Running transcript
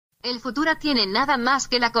El futuro tiene nada más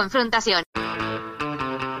que la confrontación.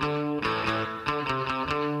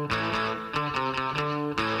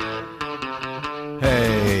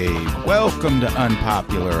 Hey, welcome to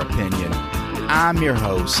Unpopular Opinion. I'm your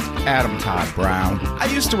host, Adam Todd Brown. I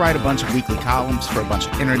used to write a bunch of weekly columns for a bunch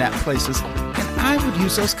of internet places, and I would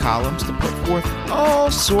use those columns to put forth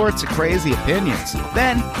all sorts of crazy opinions.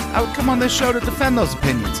 Then, I would come on this show to defend those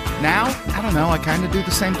opinions. Now, I don't know, I kind of do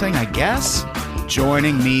the same thing, I guess.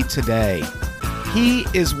 Joining me today, he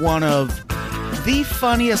is one of the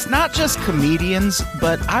funniest, not just comedians,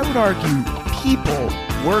 but I would argue people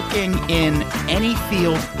working in any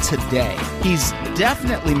field today. He's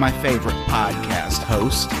definitely my favorite podcast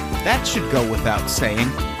host. That should go without saying.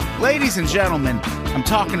 Ladies and gentlemen, I'm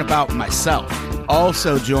talking about myself.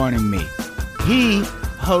 Also joining me, he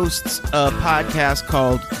hosts a podcast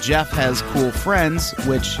called Jeff Has Cool Friends,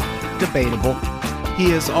 which, debatable.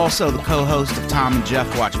 He is also the co-host of Tom and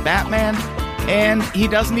Jeff Watch Batman, and he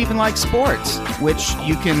doesn't even like sports, which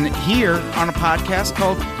you can hear on a podcast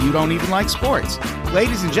called You Don't Even Like Sports.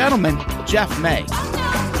 Ladies and gentlemen, Jeff May.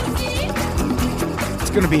 It's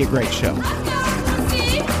going to be a great show.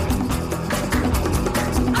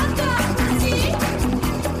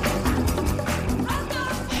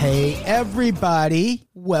 Hey, everybody.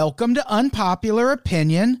 Welcome to Unpopular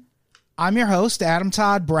Opinion. I'm your host, Adam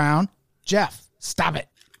Todd Brown. Jeff, stop it.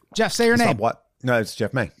 Jeff, say your name. Stop what? No, it's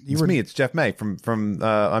Jeff May. It's Jeff May from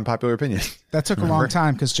Unpopular Opinion. That took a long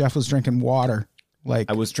time because Jeff was drinking water. Like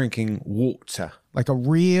I was drinking water. Like a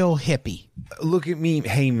real hippie. Look at me.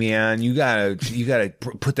 Hey, man, you gotta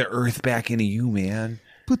put the earth back into you, man.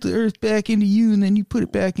 Put the earth back into you, and then you put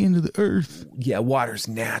it back into the earth. Yeah, water's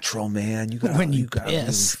natural, man. You gotta, when you gotta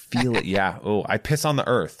piss. Really feel it. Yeah. Oh, I piss on the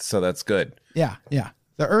earth, so that's good. Yeah.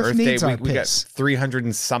 The earth needs our piss. We got 300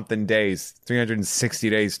 and something days, 360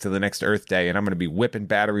 days to the next Earth Day, and I'm going to be whipping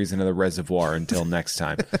batteries into the reservoir until next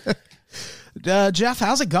time. Jeff,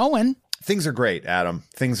 how's it going? Things are great, Adam.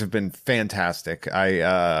 Things have been fantastic.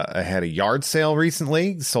 I had a yard sale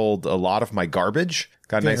recently, sold a lot of my garbage.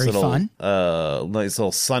 Got a nice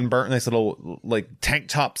little sunburn, nice little like tank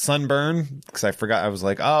top sunburn. Because I forgot, I was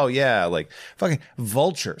like, oh yeah, like fucking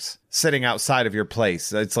vultures sitting outside of your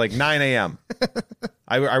place. It's like 9 a.m.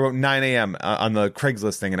 I wrote 9 a.m. On the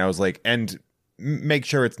Craigslist thing, and I was like, and make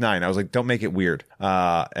sure it's 9. I was like, don't make it weird.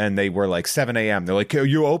 And they were like 7 a.m. They're like, are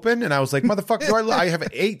you open? And I was like, motherfucker, I have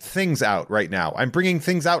 8 things out right now. I'm bringing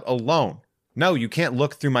things out alone. No, you can't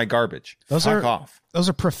look through my garbage. Fuck off. Those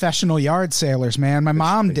are professional yard sailors, man. My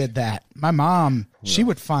mom did that. My mom, she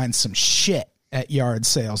would find some shit at yard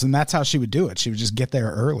sales, and that's how she would do it. She would just get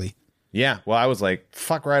there early. Yeah, well, I was like,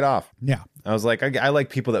 fuck right off. Yeah. I was like, I like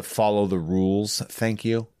people that follow the rules. Thank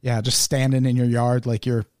you. Yeah, just standing in your yard like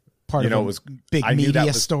you're part of a big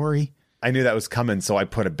media story. I knew that was coming, so I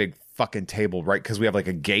put a big fucking table right because we have like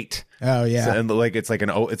a gate. Oh yeah, so, and like it's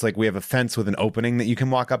like we have a fence with an opening that you can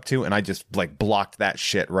walk up to, and I just like blocked that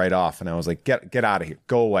shit right off, and I was like, get out of here,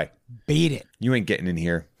 go away, beat it. You ain't getting in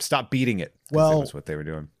here. Stop beating it. Well, that was what they were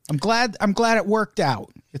doing. I'm glad it worked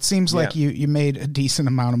out. It seems like you made a decent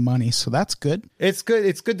amount of money, so that's good. It's good.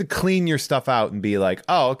 It's good to clean your stuff out and be like,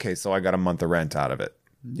 oh, okay, so I got a month of rent out of it.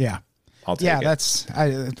 Yeah. I'll take it. That's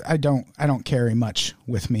I don't carry much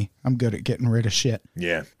with me. I'm good at getting rid of shit.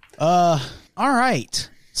 Yeah. All right.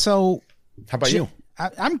 So how about you?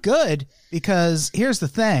 I'm good because here's the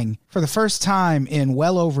thing. For the first time in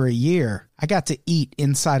well over a year, I got to eat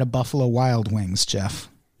inside a Buffalo Wild Wings, Jeff.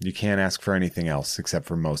 You can't ask for anything else except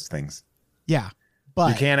for most things. Yeah. But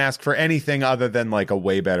you can't ask for anything other than like a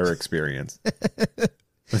way better experience.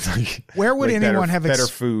 Where would anyone have better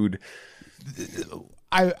food?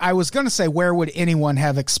 I was going to say, where would anyone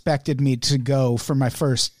have expected me to go for my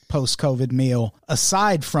first post-COVID meal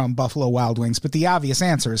aside from Buffalo Wild Wings? But the obvious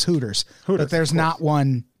answer is Hooters. But there's not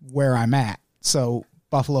one where I'm at. So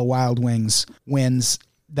Buffalo Wild Wings wins.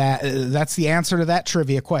 That's the answer to that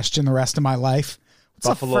trivia question the rest of my life.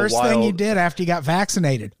 What's the first thing you did after you got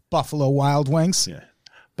vaccinated? Buffalo Wild Wings. Yeah.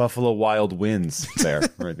 Buffalo Wild wins there.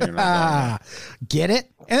 Right there. Get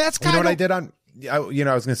it? And that's kind of what I did on... I was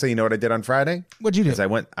going to say, you know what I did on Friday? What'd you do? Because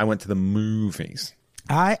I went to the movies.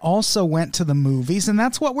 I also went to the movies, and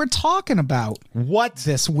that's what we're talking about. What?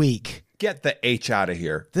 This week. Get the H out of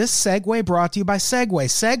here. This segue brought to you by Segway.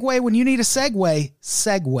 Segway, when you need a segue,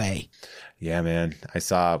 Segway. Yeah, man.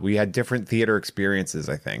 We had different theater experiences,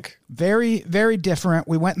 I think. Very, very different.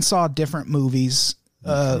 We went and saw different movies.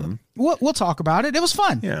 We'll talk about it. It was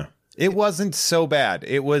fun. Yeah. It wasn't so bad.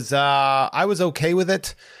 It was, I was okay with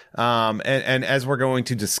it. And as we're going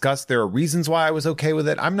to discuss, there are reasons why I was okay with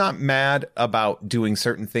it. I'm not mad about doing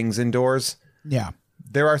certain things indoors. Yeah.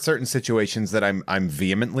 there are certain situations that I'm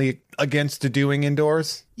vehemently against doing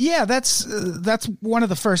indoors. Yeah, that's one of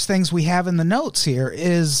the first things we have in the notes here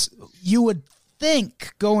is you would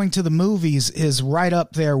think going to the movies is right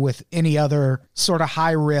up there with any other sort of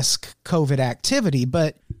high risk COVID activity.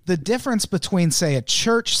 But the difference between, say, a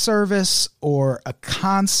church service or a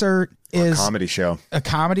concert is a comedy show. A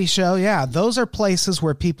comedy show. Yeah. Those are places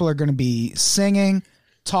where people are going to be singing,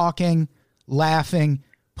 talking, laughing,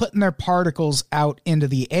 putting their particles out into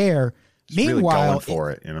the air. Meanwhile, really going for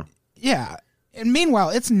it, you know? Yeah. And meanwhile,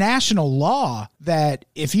 it's national law that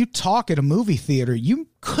if you talk at a movie theater, you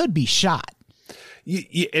could be shot.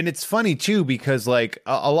 And it's funny too, because like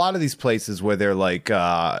a lot of these places where they're like,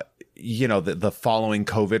 the following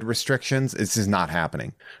COVID restrictions, it's just not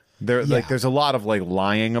happening. Like, there's a lot of like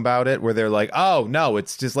lying about it where they're like, oh no,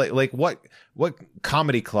 it's just like what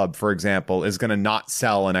comedy club, for example, is going to not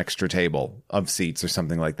sell an extra table of seats or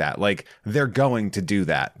something like that. Like they're going to do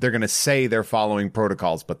that. They're going to say they're following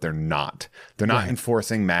protocols, but they're not. They're not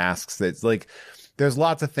enforcing masks. It's like, there's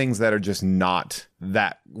lots of things that are just not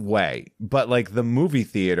that way. But like the movie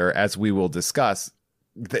theater, as we will discuss,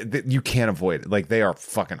 you can't avoid it. Like they are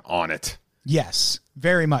fucking on it. Yes,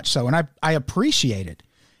 very much so. And I appreciate it.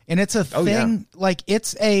 And it's a thing, like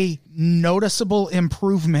it's a noticeable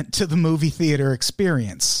improvement to the movie theater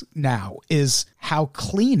experience now is how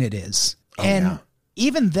clean it is.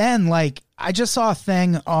 Even then, like I just saw a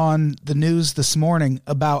thing on the news this morning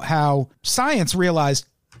about how science realized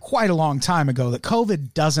quite a long time ago that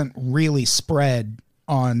COVID doesn't really spread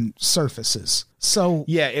on surfaces. So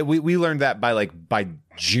yeah, we learned that by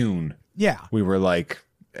June. Yeah, we were like,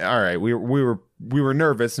 all right, we were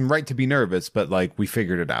nervous and right to be nervous, but like we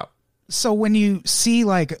figured it out. So when you see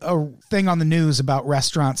like a thing on the news about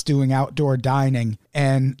restaurants doing outdoor dining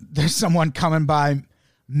and there's someone coming by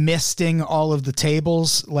misting all of the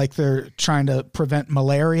tables like they're trying to prevent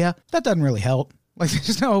malaria, that doesn't really help. Like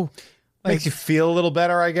there's no. Like, makes you feel a little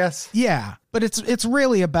better, I guess. Yeah, but it's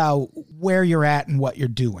really about where you're at and what you're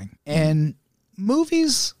doing. And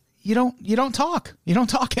movies, you don't talk. You don't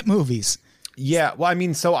talk at movies. Yeah, well, I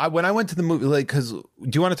mean, so when I went to the movie, like, because do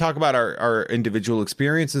you want to talk about our individual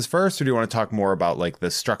experiences first, or do you want to talk more about like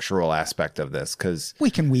the structural aspect of this? Because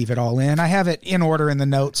we can weave it all in. I have it in order in the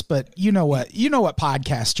notes, but you know what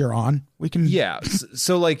podcast you're on. We can. Yeah,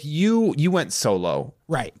 so like you went solo,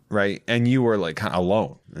 right, and you were like kind of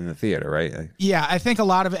alone in the theater, right? Yeah, I think a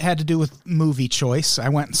lot of it had to do with movie choice. I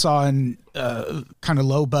went and saw an kind of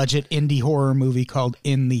low budget indie horror movie called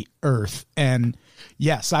In the Earth, and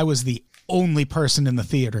yes, I was the only person in the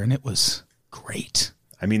theater, and it was great.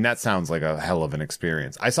 I mean, that sounds like a hell of an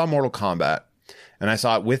experience. I saw Mortal Kombat, and I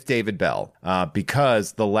saw it with David Bell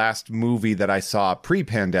because the last movie that I saw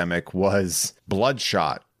pre-pandemic was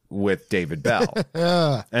Bloodshot with David Bell.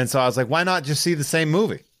 And so I was like, why not just see the same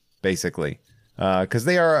movie, basically? Because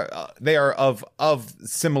they are of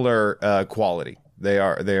similar quality.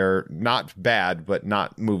 They're not bad, but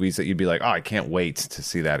not movies that you'd be like, oh, I can't wait to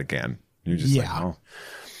see that again. You're just like, oh.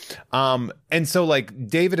 And so like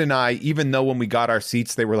David and I, even though when we got our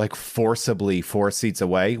seats, they were like forcibly 4 seats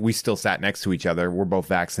away, we still sat next to each other. We're both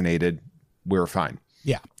vaccinated. We were fine.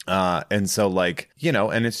 Yeah. And so like,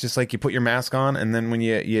 and it's just like you put your mask on, and then when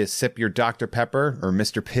you sip your Dr. Pepper or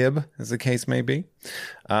Mr. Pibb, as the case may be,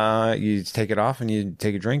 you take it off and you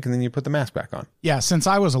take a drink, and then you put the mask back on. Yeah. Since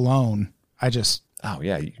I was alone, oh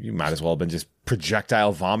yeah, you might as well have been just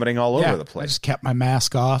projectile vomiting all over the place. I just kept my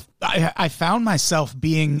mask off. I found myself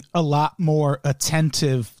being a lot more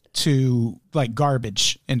attentive to like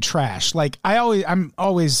garbage and trash. Like I'm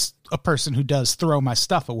always a person who does throw my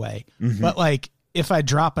stuff away. Mm-hmm. But like if I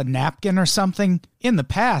drop a napkin or something in the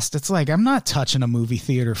past, it's like, I'm not touching a movie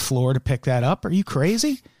theater floor to pick that up. Are you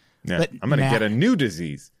crazy? Yeah, but I'm going to get a new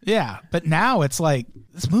disease. Yeah. But now it's like,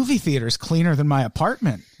 this movie theater is cleaner than my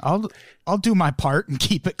apartment. I'll do my part and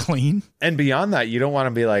keep it clean. And beyond that, you don't want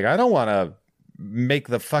to be like, I don't want to make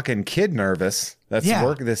the fucking kid nervous. That's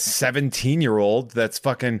this 17-year-old that's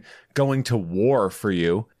fucking going to war for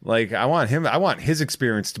you. Like, I want his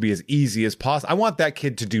experience to be as easy as possible. I want that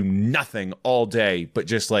kid to do nothing all day, but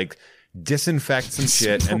just like disinfect some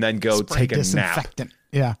shit and then go take a nap.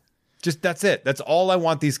 Yeah. Just that's it. That's all I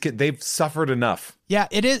want these kids. They've suffered enough. Yeah,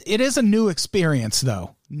 it is a new experience,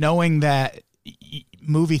 though, knowing that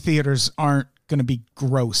movie theaters aren't going to be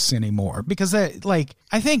gross anymore. Because, I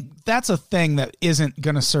think that's a thing that isn't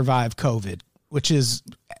going to survive COVID, which is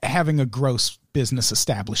having a gross business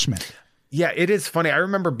establishment. Yeah, it is funny. I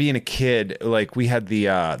remember being a kid, like we had the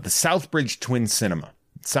Southbridge Twin Cinema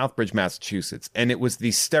Southbridge, Massachusetts, and it was the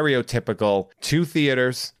stereotypical 2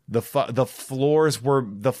 theaters. The floors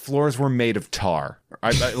were made of tar.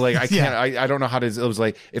 I can't. Yeah. I don't know how to. It was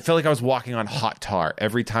like, it felt like I was walking on hot tar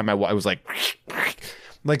every time I was like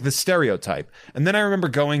the stereotype. And then I remember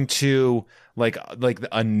going to like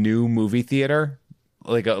a new movie theater,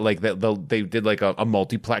 they did like a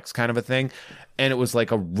multiplex kind of a thing, and it was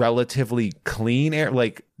like a relatively clean air,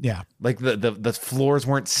 like the floors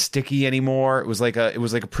weren't sticky anymore. It was like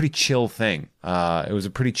a pretty chill thing. It was a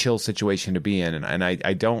pretty chill situation to be in, and I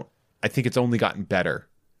think it's only gotten better.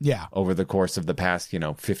 Yeah. Over the course of the past,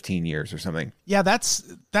 15 years or something. Yeah, that's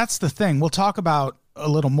the thing. We'll talk about a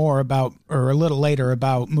little later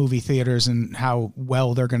about movie theaters and how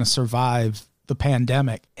well they're going to survive the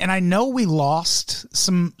pandemic. And I know we lost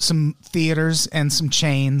some theaters and some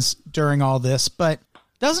chains during all this, but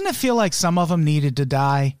doesn't it feel like some of them needed to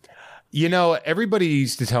die? Everybody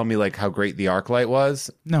used to tell me like how great the ArcLight was.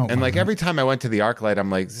 No. And like every time I went to the ArcLight, I'm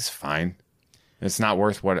like, this is fine. It's not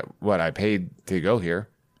worth what I paid to go here.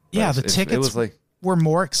 But yeah, the tickets were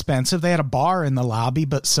more expensive. They had a bar in the lobby,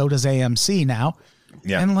 but so does AMC now.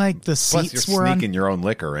 Yeah. And like the seats Plus you're sneaking your own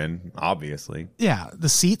liquor in, obviously. Yeah, the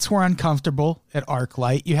seats were uncomfortable at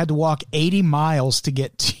ArcLight. You had to walk 80 miles to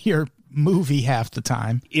get to your movie half the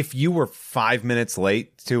time. If you were 5 minutes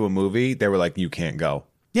late to a movie, they were like, you can't go.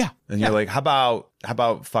 Yeah. And you're like, how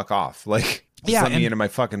about fuck off? Like, just let me into my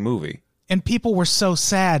fucking movie. And people were so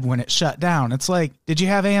sad when it shut down. It's like, did you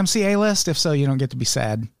have AMC A-List? If so, you don't get to be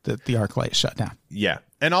sad that the ArcLight shut down. Yeah.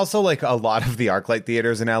 And also, like, a lot of the ArcLight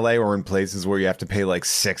theaters in LA were in places where you have to pay like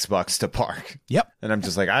 $6 to park. Yep. And I'm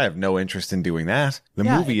just like, I have no interest in doing that. The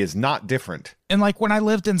movie is not different. And like when I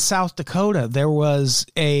lived in South Dakota, there was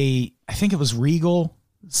I think it was Regal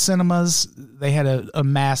Cinemas. They had a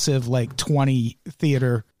massive like 20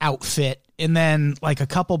 theater outfit. And then like a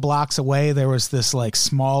couple blocks away, there was this like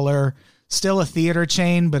smaller, still a theater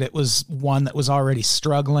chain, but it was one that was already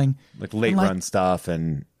struggling. Like late run stuff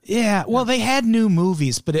and... Yeah, well, they had new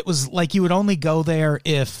movies, but it was like you would only go there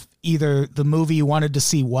if either the movie you wanted to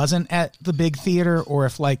see wasn't at the big theater or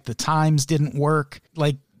if like the times didn't work.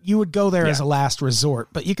 Like you would go there as a last resort,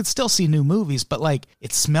 but you could still see new movies. But like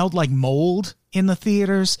it smelled like mold in the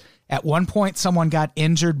theaters. At one point, someone got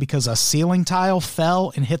injured because a ceiling tile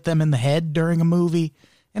fell and hit them in the head during a movie.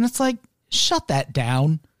 And it's like, shut that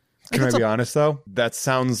down. Can I be honest though? That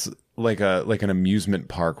sounds like an amusement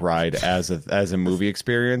park ride as a movie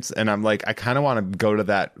experience, and I'm like, I kind of want to go to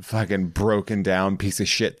that fucking broken down piece of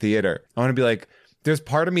shit theater. I want to be like, there's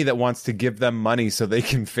part of me that wants to give them money so they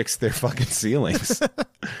can fix their fucking ceilings.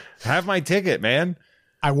 Have my ticket, man.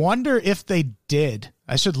 I wonder if they did.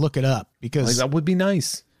 I should look it up because like, that would be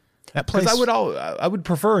nice. That place, I would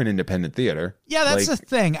prefer an independent theater. Yeah, that's the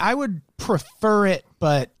thing. I would prefer it,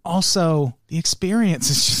 but also the experience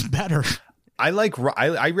is just better.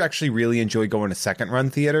 I actually really enjoy going to second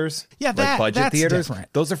run theaters. Yeah, like budget that's theaters.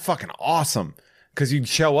 Different. Those are fucking awesome because you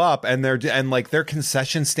show up and their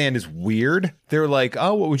concession stand is weird. They're like,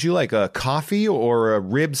 oh, what would you like, a coffee or a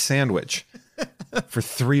rib sandwich for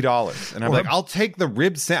 $3? And I'm like, I'll take the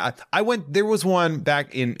rib sandwich. There was one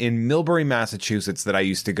back in Millbury, Massachusetts that I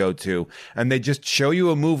used to go to, and they just show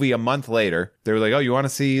you a movie a month later. They were like, oh, you want to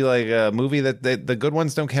see like a movie that the good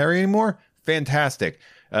ones don't carry anymore? Fantastic.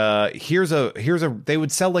 Here's they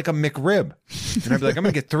would sell like a McRib, and I'd be like, I'm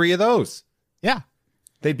gonna get 3 of those. Yeah.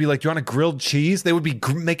 They'd be like, do you want a grilled cheese? They would be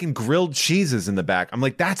making grilled cheeses in the back. I'm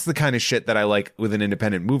like, that's the kind of shit that I like with an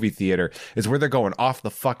independent movie theater, is where they're going off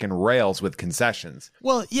the fucking rails with concessions.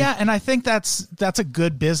 Well, yeah, and I think that's a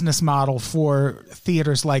good business model for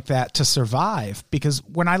theaters like that to survive, because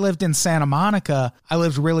when I lived in Santa Monica, I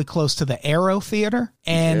lived really close to the Aero Theater,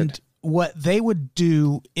 and what they would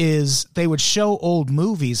do is they would show old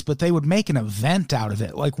movies, but they would make an event out of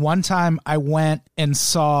it. Like one time I went and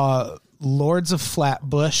saw Lords of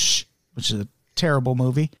Flatbush, which is a terrible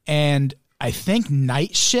movie, and I think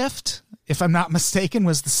Night Shift, if I'm not mistaken,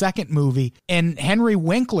 was the second movie, and Henry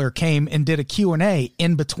Winkler came and did a Q&A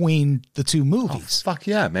in between the two movies. Oh, fuck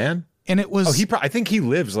yeah, man. And it was... I think he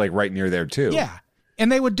lives like right near there too. Yeah.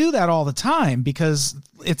 And they would do that all the time because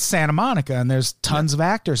it's Santa Monica and there's tons of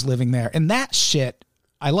actors living there. And that shit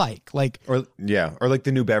I like. Or like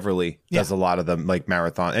the New Beverly does a lot of them, like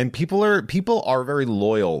marathon. And people are very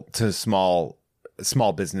loyal to small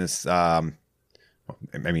business. I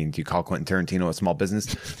mean, do you call Quentin Tarantino a small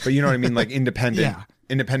business? But you know what I mean? Like independent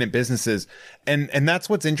independent businesses. And that's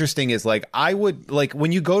what's interesting is like, I would like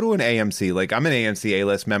when you go to an AMC, like I'm an AMC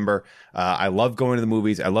A-list member. I love going to the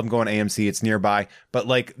movies. I love going to AMC. It's nearby. But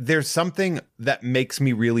like, there's something that makes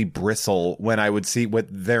me really bristle when I would see with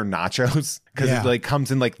their nachos. Cause it like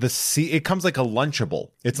comes in like it comes like a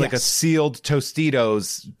Lunchable. It's like a sealed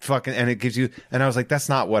Tostitos fucking, and it gives you, and I was like, that's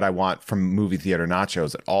not what I want from movie theater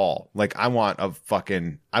nachos at all. Like I want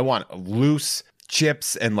loose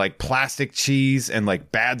chips and like plastic cheese and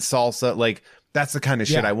like bad salsa. Like that's the kind of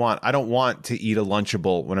shit I want. I don't want to eat a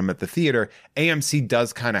Lunchable when I'm at the theater. AMC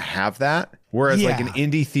does kind of have that. Whereas like an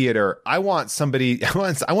indie theater, I want somebody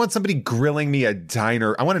grilling me a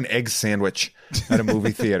diner. I want an egg sandwich at a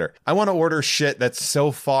movie theater. I want to order shit that's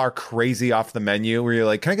so far crazy off the menu where you're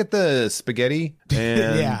like, can I get the spaghetti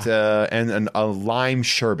and and a lime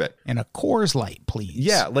sherbet and a Coors Light, please?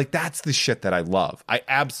 Yeah, like that's the shit that I love. I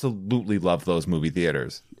absolutely love those movie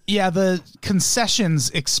theaters. Yeah, the concessions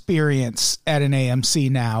experience at an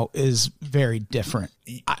AMC now is very different.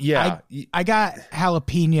 I got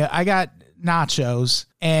jalapeno. I got nachos,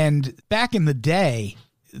 and back in the day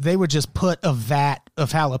they would just put a vat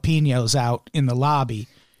of jalapenos out in the lobby.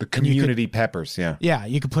 The community peppers. Yeah,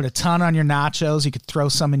 you could put a ton on your nachos. You could throw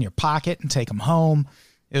some in your pocket and take them home.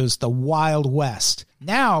 It was the Wild West.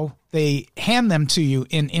 Now they hand them to you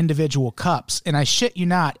in individual cups, and I shit you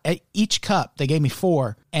not, at each cup they gave me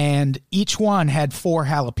 4, and each one had 4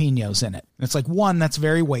 jalapenos in it. And it's like, one, that's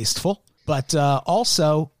very wasteful, but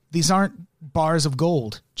also these aren't bars of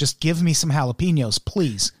gold. Just give me some jalapenos,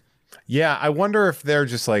 please. Yeah, I wonder if they're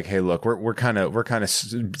just like, hey, look, we're kind of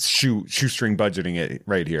shoestring budgeting it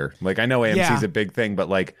right here. Like, I know AMC's a big thing, but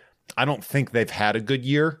like, I don't think they've had a good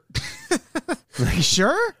year. You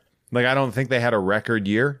sure? Like, I don't think they had a record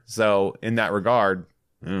year. So in that regard,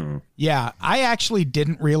 yeah, I actually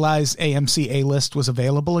didn't realize AMC A-List was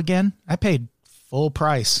available again. I paid full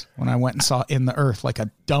price when I went and saw In the Earth like a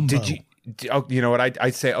Dumbo. Did you? Oh, you know what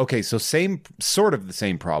I'd say? Okay, so sort of the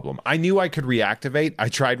same problem. I knew I could reactivate. I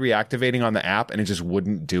tried reactivating on the app and it just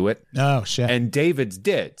wouldn't do it. Oh shit! And David's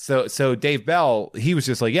did. So Dave Bell, he was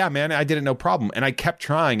just like, yeah, man, I did it, no problem. And I kept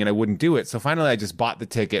trying and I wouldn't do it. So finally, I just bought the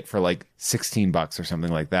ticket for like $16 or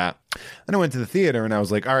something like that. And I went to the theater and I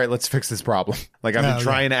was like, all right, let's fix this problem. Like I've been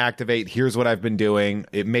trying to activate. Here's what I've been doing.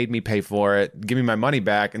 It made me pay for it. Give me my money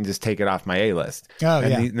back and just take it off my A-list.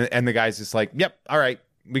 And the guy's just like, yep, all right.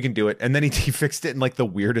 We can do it. And then he fixed it in like the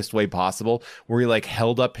weirdest way possible, where he like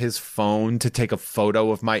held up his phone to take a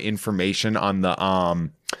photo of my information on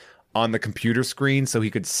the computer screen so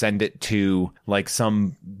he could send it to like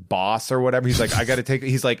some boss or whatever. He's like, I got to take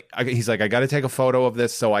a photo of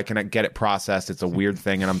this so I can get it processed. It's a weird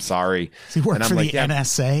thing and I'm sorry. Does he work for the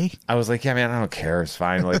NSA? I was like, yeah, man, I don't care. It's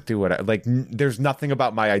fine. Like, do what there's nothing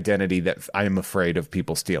about my identity that I am afraid of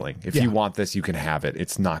people stealing. If you want this, you can have it.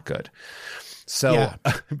 It's not good. So,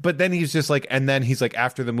 but then he's just like, and then he's like,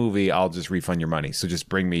 after the movie, I'll just refund your money. So just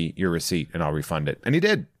bring me your receipt and I'll refund it. And he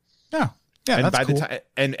did. Yeah. Yeah. And that's by cool. the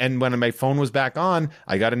time, and when my phone was back on,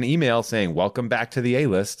 I got an email saying, welcome back to the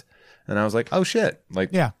A-List. And I was like, oh shit.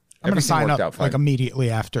 Like, yeah, I'm going to sign up like immediately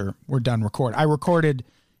after we're done recording. I recorded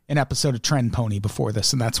an episode of Trend Pony before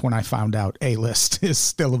this, and that's when I found out A-List is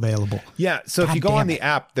still available. Yeah, so if you go on the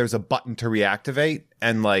app, there's a button to reactivate,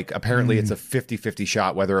 and like apparently it's a 50-50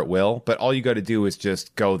 shot whether it will, but all you got to do is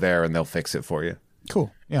just go there and they'll fix it for you.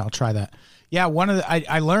 Cool. Yeah, I'll try that. Yeah,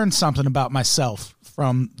 I learned something about myself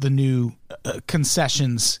from the new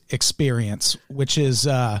concessions experience, which is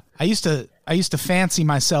I used to fancy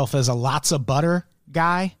myself as a lots of butter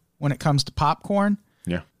guy when it comes to popcorn.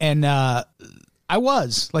 Yeah. And I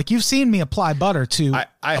was like, you've seen me apply butter to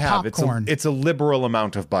I have popcorn. It's a liberal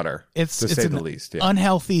amount of butter. It's say the least. Yeah.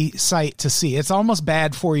 Unhealthy sight to see. It's almost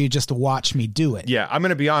bad for you just to watch me do it. Yeah, I'm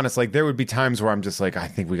gonna be honest. Like there would be times where I'm just like, I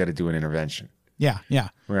think we got to do an intervention. Yeah, yeah.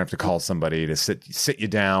 We're gonna have to call somebody to sit you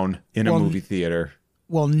down in a movie theater.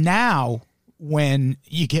 Well, now when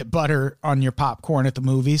you get butter on your popcorn at the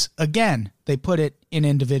movies, again, they put it in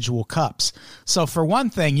individual cups. So for one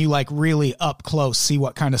thing, you like really up close see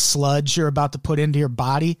what kind of sludge you're about to put into your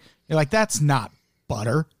body. You're like, that's not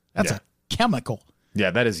butter. That's a chemical.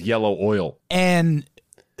 Yeah, that is yellow oil. And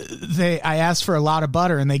I asked for a lot of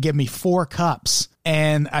butter and they give me 4 cups.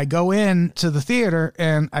 And I go in to the theater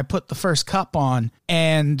and I put the first cup on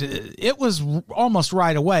and it was almost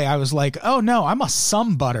right away. I was like, oh no, I'm a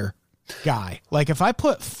some butter guy. Like if I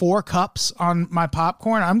put 4 cups on my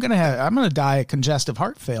popcorn, I'm going to die of congestive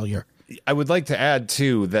heart failure. I would like to add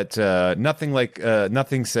too that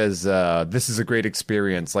nothing says this is a great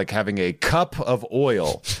experience like having a cup of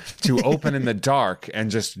oil to open in the dark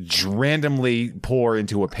and just randomly pour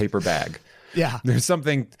into a paper bag. Yeah. There's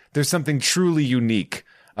something truly unique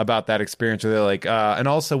about that experience where they're like, and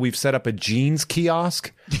also we've set up a jeans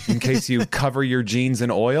kiosk in case you cover your jeans in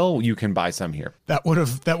oil, you can buy some here. That would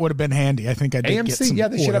have been handy. I think I did AMC, get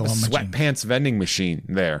some they should have a oil on my jeans. sweatpants vending machine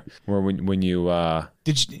there where when you well,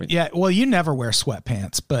 you never wear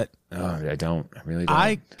sweatpants, but I don't. I really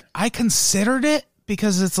don't. I considered it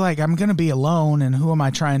because it's like I'm going to be alone and who am I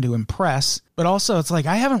trying to impress? But also it's like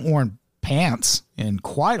I haven't worn pants in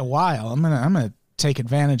quite a while. I'm going to take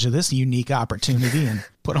advantage of this unique opportunity and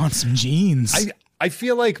put on some jeans. I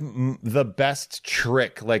feel like the best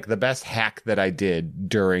trick, like the best hack that I did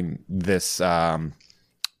during this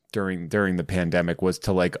during the pandemic was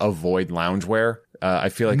to like avoid loungewear. I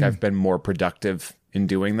feel like I've been more productive in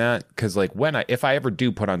doing that because like if I ever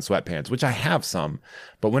do put on sweatpants, which I have some,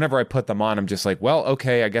 but whenever I put them on, I'm just like, well,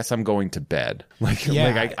 okay, I guess I'm going to bed.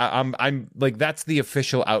 I'm like that's the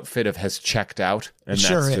official outfit of has checked out, and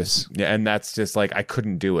that's just like I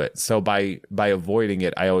couldn't do it. So by avoiding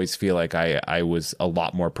it, I always feel like I was a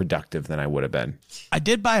lot more productive than I would have been. I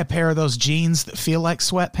did buy a pair of those jeans that feel like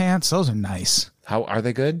sweatpants. Those are nice. How are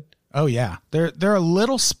they good? Oh yeah, they're a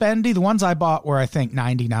little spendy. The ones I bought were I think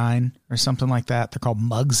 $99 or something like that. They're called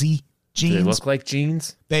Mugsy jeans. Do they look like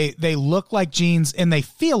jeans? They look like jeans and they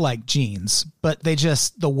feel like jeans, but they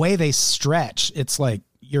just the way they stretch, it's like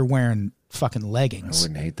you're wearing fucking leggings. I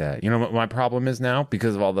wouldn't hate that. You know what my problem is now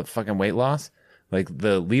because of all the fucking weight loss? Like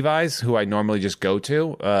the Levi's, who I normally just go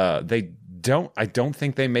to, I don't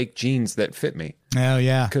think they make jeans that fit me. Oh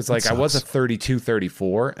yeah, because like I was a 32,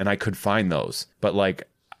 34, and I could find those, but like.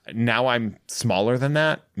 Now I'm smaller than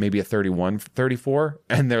that, maybe a 31, 34,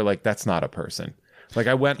 and they're like, that's not a person. Like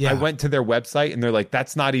I went to their website and they're like,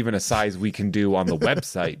 that's not even a size we can do on the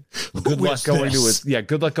website. Good luck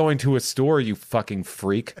going to a store, you fucking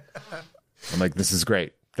freak. I'm like, this is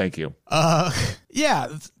great. Thank you. Yeah.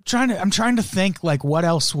 I'm trying to think like what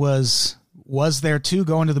else was there to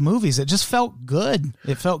going to the movies. It just felt good.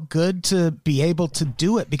 It felt good to be able to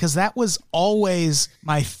do it because that was always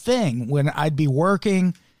my thing when I'd be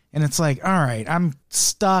working. And it's like, all right, I'm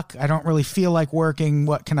stuck. I don't really feel like working.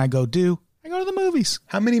 What can I go do? I go to the movies.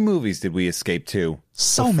 How many movies did we escape to?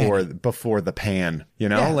 Many. Before the pan, you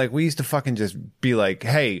know? Yeah. Like we used to fucking just be like,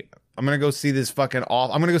 hey, I'm going to go see this fucking I'm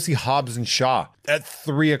going to go see Hobbs and Shaw at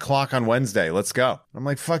 3:00 on Wednesday. Let's go. I'm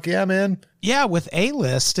like, fuck yeah, man. Yeah, with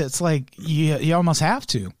A-List, it's like you almost have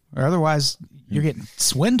to, or otherwise you're getting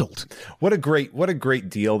swindled. What a great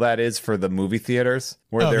deal that is for the movie theaters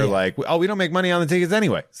where they're like, oh, we don't make money on the tickets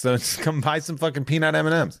anyway, so just come buy some fucking peanut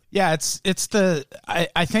M&Ms. Yeah,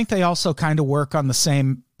 I think they also kind of work on the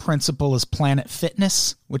same principle as Planet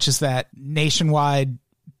Fitness, which is that nationwide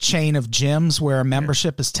chain of gyms where a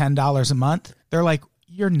membership is $10 a month. They're like,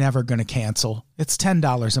 you're never going to cancel. It's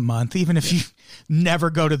 $10 a month. Even if you never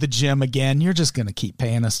go to the gym again, you're just going to keep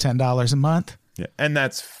paying us $10 a month. Yeah, and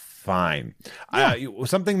that's fine. Yeah.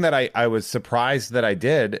 Something that I was surprised that I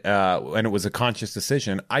did, and it was a conscious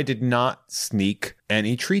decision, I did not sneak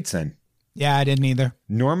any treats in. Yeah, I didn't either.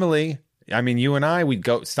 Normally, I mean, you and I, we'd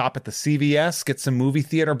go stop at the CVS, get some movie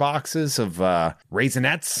theater boxes of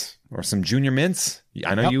Raisinets or some Junior Mints.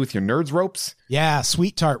 I know you with your Nerds ropes. Yeah,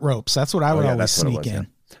 Sweet Tart ropes. That's what I would always sneak in.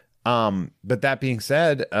 Yeah. But that being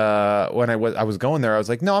said, when I was going there, I was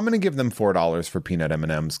like, no, I'm going to give them $4 for peanut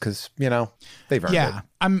M&Ms because, you know, they've earned it. Yeah,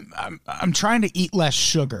 I'm trying to eat less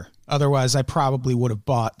sugar. Otherwise, I probably would have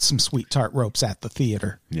bought some Sweet Tart ropes at the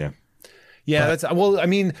theater. Yeah. Yeah, but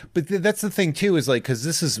that's the thing too, is like, because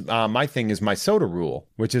this is my thing is my soda rule,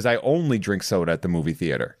 which is I only drink soda at the movie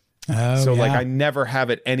theater. Oh, so like I never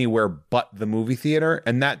have it anywhere but the movie theater.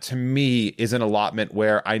 And that to me is an allotment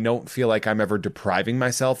where I don't feel like I'm ever depriving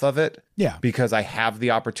myself of it. Yeah. Because I have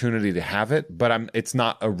the opportunity to have it, but it's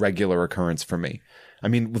not a regular occurrence for me. I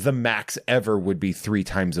mean, the max ever would be 3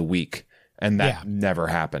 times a week. And that never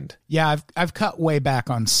happened. Yeah, I've cut way back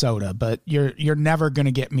on soda, but you're never going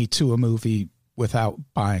to get me to a movie without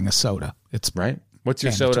buying a soda. It's right. What's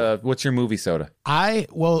your soda? What's your movie soda?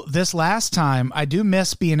 This last time, I do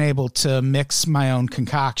miss being able to mix my own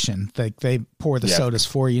concoction. They pour the sodas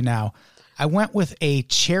for you now. I went with a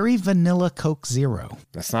cherry vanilla Coke Zero.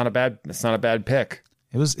 That's not a bad pick.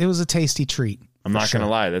 It was a tasty treat. I'm not going to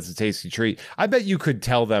lie. That's a tasty treat. I bet you could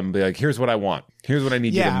tell them, be like, here's what I want. Here's what I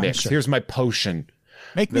need you to mix. Sure. Here's my potion.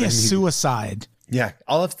 Make me a suicide. Yeah.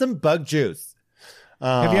 I'll have some bug juice.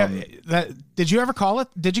 Did you ever call it?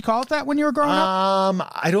 Did you call it that when you were growing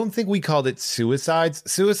up? I don't think we called it suicides.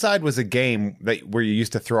 Suicide was a game where you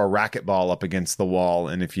used to throw a racquetball up against the wall,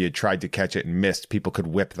 and if you tried to catch it and missed, people could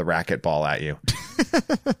whip the racquetball at you.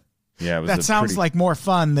 Yeah, that sounds like more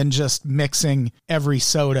fun than just mixing every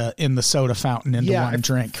soda in the soda fountain into one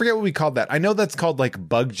drink. I forget what we called that. I know that's called like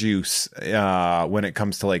bug juice when it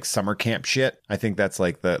comes to like summer camp shit. I think that's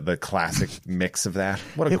like the classic mix of that.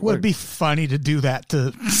 It would be funny to do that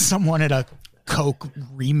to someone at a Coke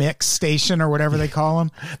remix station or whatever they call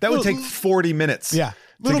them. That would take 40 minutes. Yeah.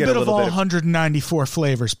 Little bit of all 194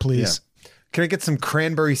 flavors, please. Yeah. Can I get some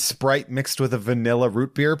cranberry Sprite mixed with a vanilla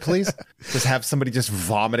root beer, please? Just have somebody just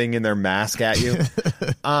vomiting in their mask at you.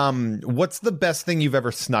 What's the best thing you've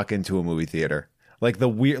ever snuck into a movie theater? Like the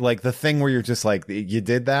weird, like the thing where you're just like, you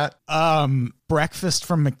did that? Breakfast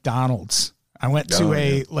from McDonald's. I went to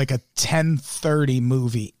a 10:30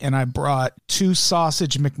 movie and I brought 2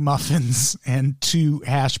 sausage McMuffins and 2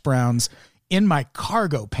 hash browns in my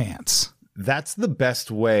cargo pants. That's the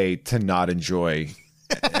best way to not enjoy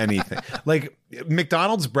anything. Like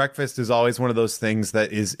McDonald's breakfast is always one of those things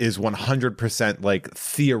that is 100% like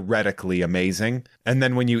theoretically amazing, and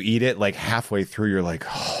then when you eat it, like halfway through, you're like,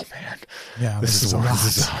 oh man, yeah, this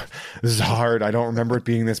is hard. I don't remember it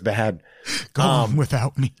being this bad. Go on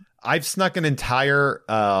without me. I've snuck an entire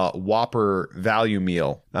Whopper value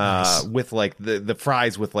meal with like the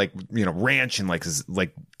fries with like, you know, ranch and like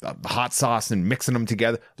hot sauce and mixing them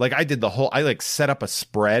together. Like I did the whole, I like set up a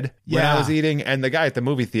spread when I was eating, and the guy at the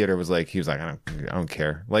movie theater was like, I don't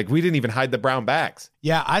care. Like we didn't even hide the brown bags.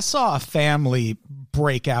 Yeah, I saw a family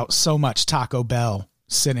break out so much Taco Bell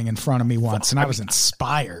sitting in front of me once, and I was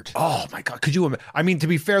inspired. Oh my God. Could you, I mean, to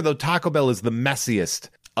be fair though, Taco Bell is the messiest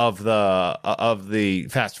of the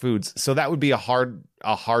fast foods, so that would be a hard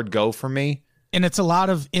go for me. And it's a lot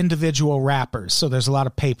of individual wrappers, so there's a lot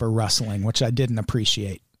of paper rustling, which I didn't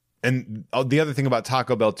appreciate. And the other thing about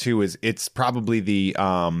Taco Bell too is it's probably the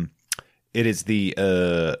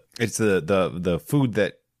food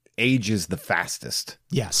that ages the fastest.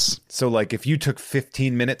 Yes. So like if you took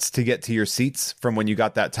 15 minutes to get to your seats from when you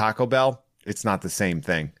got that Taco Bell, it's not the same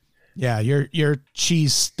thing. Yeah, your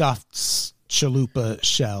cheese stuffed chalupa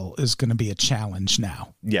shell is going to be a challenge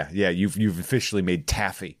now. Yeah, you've officially made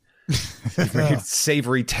taffy. You've made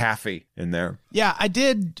savory taffy in there. Yeah, I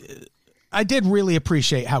did really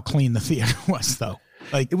appreciate how clean the theater was, though.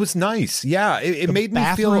 Like it was nice. Yeah, it made me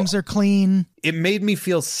feel bathrooms are clean. It made me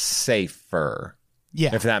feel safer.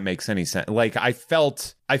 Yeah, if that makes any sense. Like I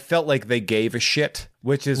felt like they gave a shit,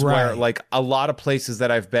 which is where like a lot of places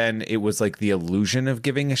that I've been, it was like the illusion of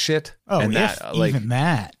giving a shit. Oh, and that, like, even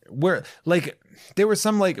that. Where like there were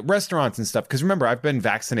some like restaurants and stuff, because remember I've been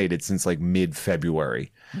vaccinated since like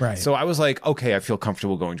mid-February, right? So I was like, okay, I feel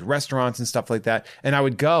comfortable going to restaurants and stuff like that, and I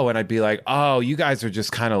would go and I'd be like, oh, you guys are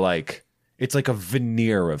just kind of like, it's like a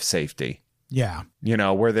veneer of safety. Yeah. You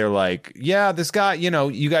know, where they're like, yeah, this guy, you know,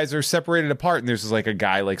 you guys are separated apart, and there's like a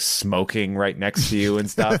guy like smoking right next to you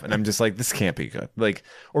and stuff. And I'm just like, this can't be good. Like,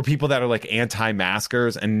 or people that are like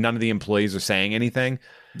anti-maskers and none of the employees are saying anything.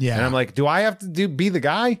 Yeah. And I'm like, do I have to be the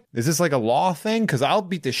guy? Is this like a law thing? Because I'll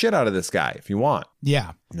beat the shit out of this guy if you want.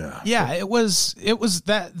 Yeah. Yeah. It was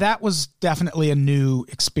that was definitely a new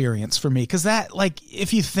experience for me. Because that, like,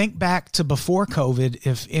 if you think back to before COVID,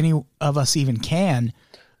 if any of us even can,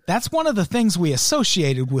 that's one of the things we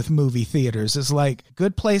associated with movie theaters, is like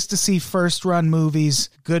good place to see first run movies,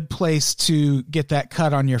 good place to get that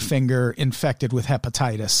cut on your finger infected with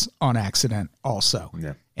hepatitis on accident also.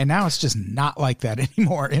 Yeah. And now it's just not like that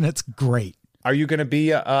anymore, and it's great. Are you going to be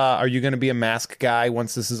a mask guy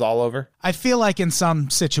once this is all over? I feel like in some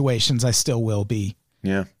situations I still will be.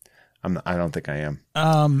 Yeah. I don't think I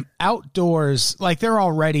am. Outdoors, like they're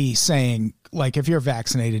already saying, like if you're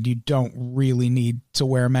vaccinated, you don't really need to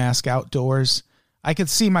wear a mask outdoors. I could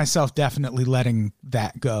see myself definitely letting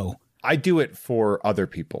that go. I do it for other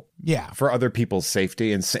people. Yeah. For other people's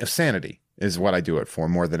safety and sanity is what I do it for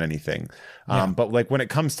more than anything. Yeah. But like when it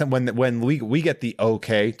comes to when we get the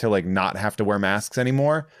okay to like not have to wear masks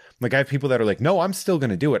anymore, like I have people that are like, no, I'm still going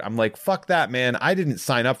to do it. I'm like, fuck that, man. I didn't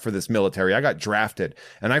sign up for this military. I got drafted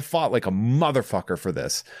and I fought like a motherfucker for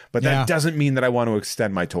this. But that doesn't mean that I want to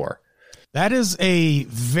extend my tour. That is a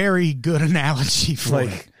very good analogy for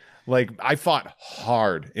it. Like I fought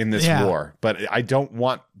hard in this war, but I don't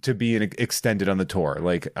want to be extended on the tour.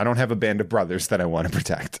 Like I don't have a band of brothers that I want to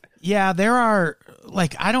protect. Yeah, there are,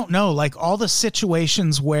 like, I don't know, like all the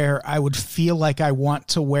situations where I would feel like I want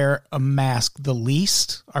to wear a mask the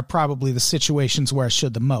least are probably the situations where I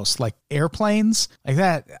should the most. Like airplanes, like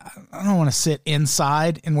that. I don't want to sit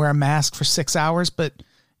inside and wear a mask for 6 hours, but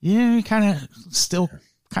yeah, you kind of still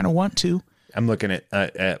kind of want to. I'm looking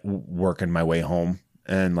at working my way home.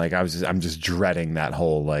 And like I'm just dreading that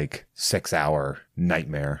whole like 6 hour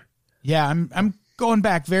nightmare. Yeah, I'm going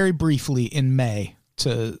back very briefly in May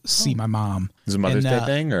to see my mom. Is it a Mother's Day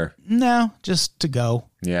thing or? No, just to go.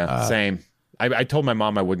 Yeah, same. I told my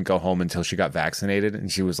mom I wouldn't go home until she got vaccinated,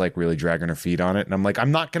 and she was like really dragging her feet on it. And I'm like,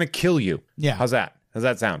 I'm not going to kill you. Yeah. How's that? How's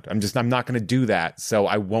that sound? I'm not going to do that. So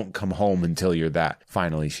I won't come home until you're that.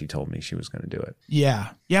 Finally, she told me she was going to do it.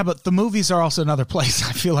 Yeah. Yeah. But the movies are also another place.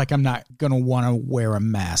 I feel like I'm not going to want to wear a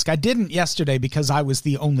mask. I didn't yesterday because I was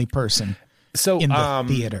the only person in the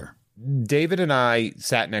theater. David and I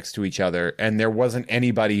sat next to each other, and there wasn't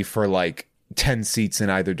anybody for like 10 seats in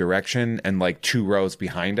either direction and like 2 rows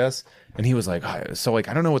behind us. And he was like, so like,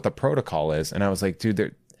 I don't know what the protocol is. And I was like,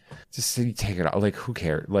 dude, just take it out. Like, who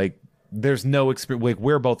cares? Like, there's no experience. Like,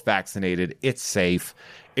 we're both vaccinated. It's safe.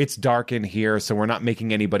 It's dark in here, so we're not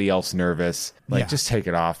making anybody else nervous. Like, just take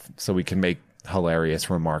it off so we can make hilarious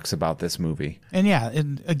remarks about this movie. And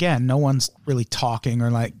and again, no one's really talking,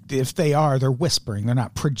 or like, if they are, they're whispering. They're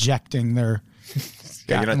not projecting their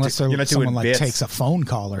unless someone like takes a phone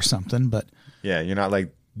call or something. But yeah, you're not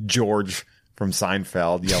like George from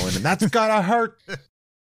Seinfeld yelling, and that's gotta hurt.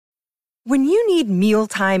 When you need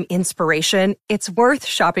mealtime inspiration, it's worth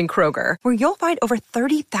shopping Kroger, where you'll find over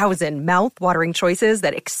 30,000 mouth-watering choices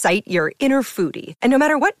that excite your inner foodie. And no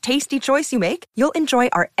matter what tasty choice you make, you'll enjoy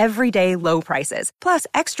our everyday low prices, plus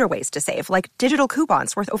extra ways to save, like digital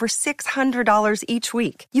coupons worth over $600 each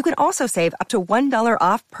week. You can also save up to $1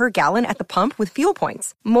 off per gallon at the pump with fuel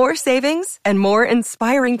points. More savings and more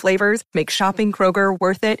inspiring flavors make shopping Kroger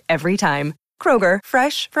worth it every time. Kroger,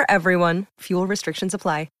 fresh for everyone. Fuel restrictions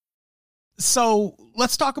apply. So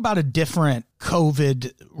let's talk about a different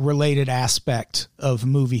COVID-related aspect of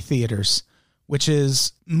movie theaters, which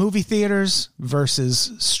is movie theaters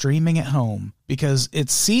versus streaming at home. Because it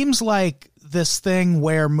seems like this thing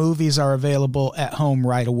where movies are available at home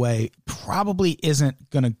right away probably isn't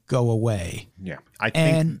going to go away. Yeah,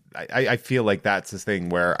 I feel like that's the thing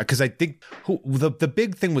where, because I think the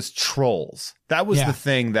big thing was Trolls. That was the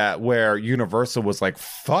thing where Universal was like,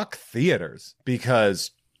 fuck theaters, because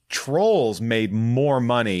Trolls made more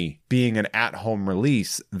money being an at-home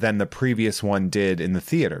release than the previous one did in the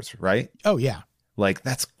theaters, right? Oh, yeah. Like,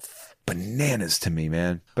 that's bananas to me,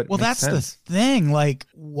 man. But well, that's sense. The thing. Like,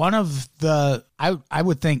 one of the, I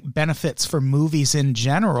would think, benefits for movies in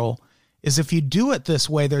general is if you do it this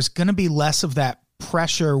way, there's going to be less of that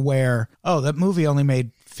pressure where, oh, that movie only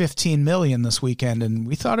made 15 million this weekend and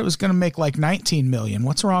we thought it was going to make like 19 million.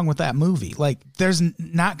 What's wrong with that movie? Like, there's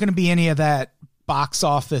not going to be any of that box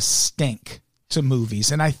office stink to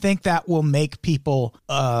movies. And I think that will make people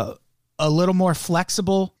a little more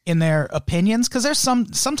flexible in their opinions, because there's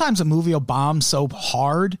sometimes a movie will bomb so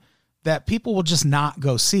hard that people will just not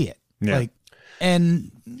go see it. Yeah. Like,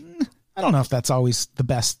 and I don't know if that's always the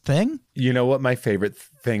best thing. You know what my favorite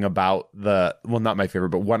thing about not my favorite,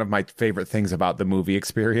 but one of my favorite things about the movie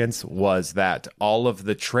experience was that all of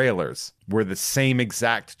the trailers were the same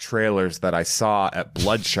exact trailers that I saw at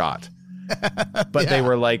Bloodshot. But they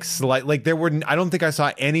were like I don't think I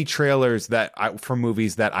saw any trailers for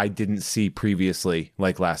movies that I didn't see previously,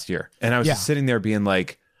 like last year. And I was just sitting there being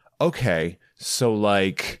like, okay, so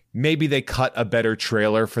like maybe they cut a better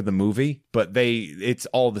trailer for the movie, but it's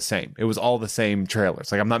all the same. It was all the same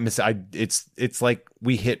trailers. Like, I'm not missing. It's like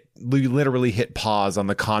we literally hit pause on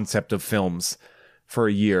the concept of films for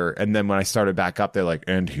a year, and then when I started back up, they're like,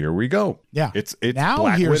 and here we go. Yeah, it's now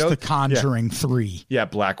Black here's Widow. The Conjuring 3. Yeah,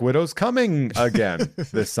 Black Widow's coming again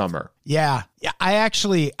this summer. Yeah,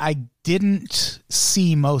 I didn't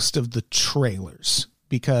see most of the trailers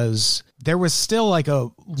because there was still like a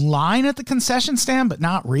line at the concession stand, but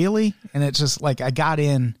not really, and it's just like I got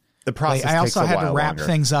in. The process. I also takes a had to wrap longer.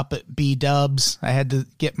 things up at B-dubs. I had to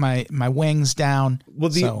get my wings down.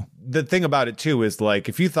 Well, the thing about it too is, like,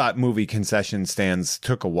 if you thought movie concession stands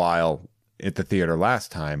took a while at the theater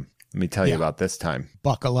last time, let me tell you about this time.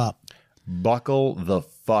 Buckle up. Buckle the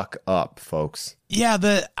fuck up, folks. Yeah,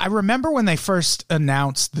 I remember when they first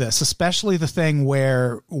announced this, especially the thing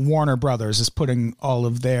where Warner Brothers is putting all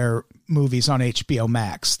of their movies on HBO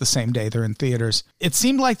Max the same day they're in theaters. It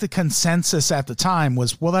seemed like the consensus at the time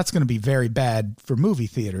was, well, that's going to be very bad for movie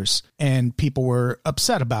theaters. And people were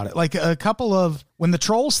upset about it. Like when the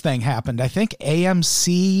Trolls thing happened, I think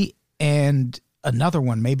AMC and another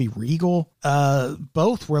one, maybe Regal,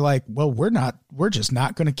 both were like, well, we're just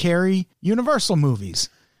not going to carry Universal movies.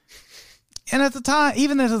 And at the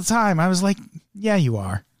time, I was like, yeah, you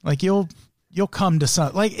are. Like, you'll come to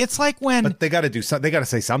some, like, it's like when, but they got to do something. They got to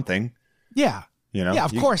say something. Yeah. You know? Yeah,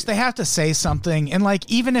 of course they have to say something. And like,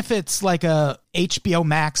 even if it's like a HBO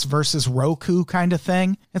Max versus Roku kind of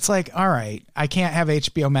thing, it's like, all right, I can't have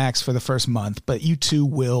HBO Max for the first month, but you two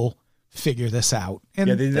will figure this out. And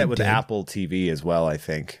yeah, they did that with Apple TV as well, I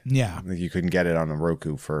think. Yeah. You couldn't get it on a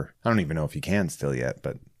Roku for, I don't even know if you can still yet,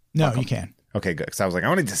 but. No, you can. Okay, good. Because I was like, I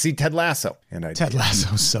wanted to see Ted Lasso. And Ted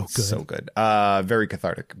Lasso is so good. So good. Very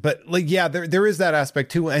cathartic. But like, yeah, there is that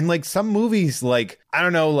aspect too. And like some movies, like, I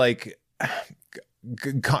don't know, like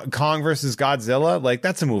Kong versus Godzilla, like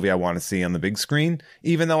that's a movie I want to see on the big screen.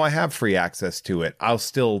 Even though I have free access to it, I'll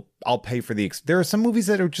pay for there are some movies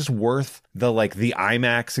that are just worth the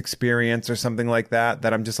IMAX experience or something like that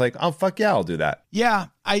I'm just like, oh fuck yeah, I'll do that. Yeah,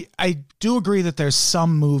 I do agree that there's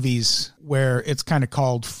some movies where it's kind of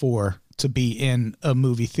called for to be in a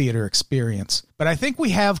movie theater experience. But I think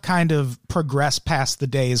we have kind of progressed past the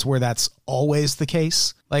days where that's always the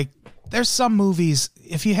case. Like there's some movies,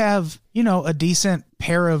 if you have, a decent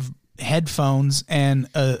pair of headphones and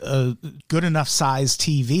a good enough size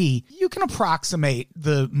TV, you can approximate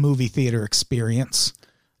the movie theater experience.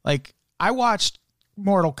 Like I watched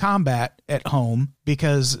Mortal Kombat at home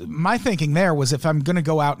because my thinking there was if I'm going to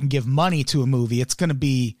go out and give money to a movie, it's going to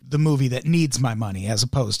be the movie that needs my money as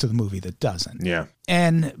opposed to the movie that doesn't. Yeah.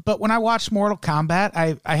 But when I watched Mortal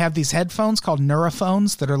Kombat, I have these headphones called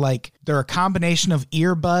Neurophones that are they're a combination of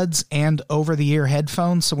earbuds and over-the-ear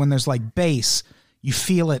headphones. So when there's bass, you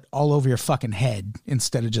feel it all over your fucking head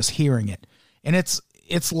instead of just hearing it. And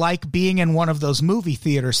it's like being in one of those movie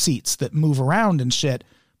theater seats that move around and shit,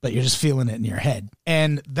 but you're just feeling it in your head.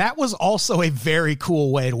 And that was also a very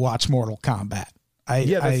cool way to watch Mortal Kombat.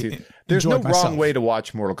 There's no wrong way to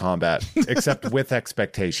watch Mortal Kombat except with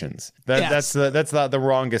expectations. That's the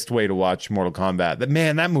wrongest way to watch Mortal Kombat.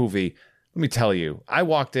 That movie, let me tell you, I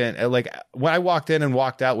walked in when I walked in and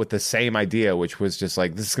walked out with the same idea, which was just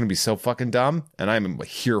like, this is going to be so fucking dumb, and I'm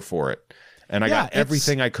here for it. And I got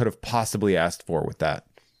everything I could have possibly asked for with that.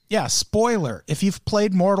 Yeah, spoiler. If you've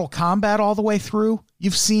played Mortal Kombat all the way through,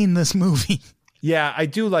 you've seen this movie. Yeah, I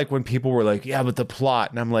do like when people were like, yeah, but the plot.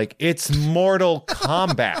 And I'm like, it's Mortal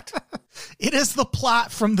Kombat. It is the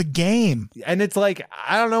plot from the game. And it's like,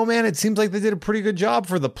 I don't know, man. It seems like they did a pretty good job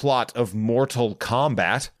for the plot of Mortal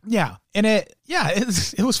Kombat. Yeah. And it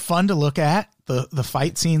was fun to look at. The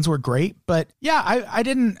fight scenes were great. But yeah,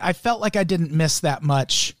 I felt like I didn't miss that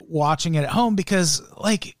much watching it at home because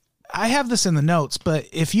I have this in the notes, but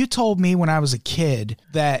if you told me when I was a kid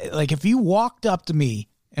that if you walked up to me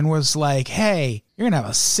and was like, hey, you're going to have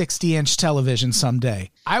a 60-inch television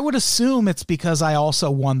someday, I would assume it's because I also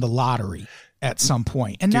won the lottery at some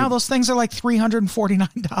point. And now those things are like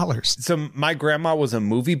 $349. So my grandma was a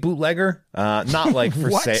movie bootlegger,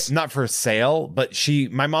 not for sale, but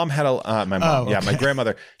my mom had my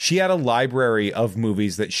grandmother, she had a library of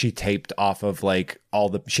movies that she taped off of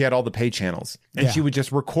she had all the pay channels, and she would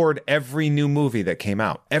just record every new movie that came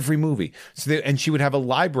out, every movie. And she would have a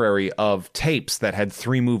library of tapes that had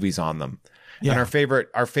 3 movies on them. Yeah. And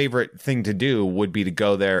our favorite thing to do would be to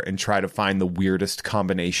go there and try to find the weirdest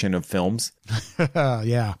combination of films.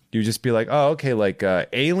 Yeah. You just be like, oh, okay,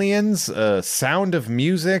 Aliens, Sound of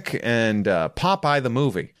Music, and Popeye the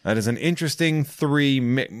movie. That is an interesting 3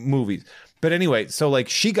 movies. But anyway, so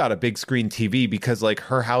she got a big screen TV because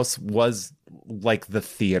her house was the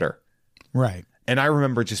theater. Right. And I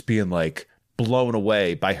remember just being blown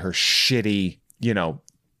away by her shitty,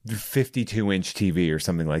 52-inch TV or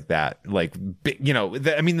something like that.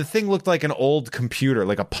 The thing looked like an old computer,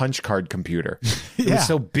 like a punch card computer. It was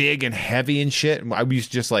so big and heavy and shit. I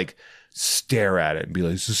used to just stare at it and be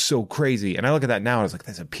like, this is so crazy. And I look at that now and I was like,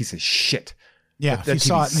 that's a piece of shit. Yeah, if you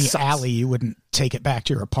saw it in the alley, you wouldn't take it back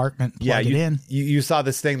to your apartment, plug it in. You saw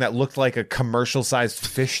this thing that looked like a commercial-sized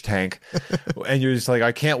fish tank, and you're just like,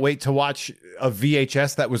 I can't wait to watch a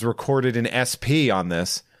VHS that was recorded in SP on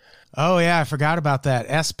this. Oh, yeah, I forgot about that.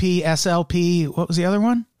 SP, SLP, what was the other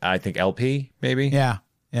one? I think LP, maybe. Yeah.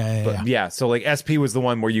 Yeah, so SP was the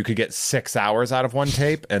one where you could get 6 hours out of one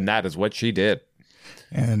tape, and that is what she did.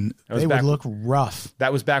 And they would look rough.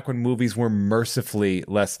 That was back when movies were mercifully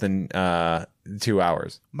less than 2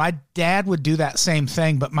 hours. My dad would do that same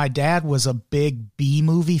thing, but my dad was a big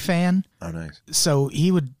B-movie fan. Oh, nice. So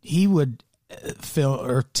he would film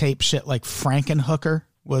or tape shit like Frankenhooker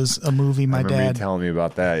was a movie my dad you telling me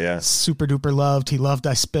about that, yeah. Super duper loved. He loved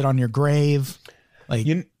I Spit on Your Grave.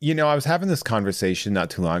 I was having this conversation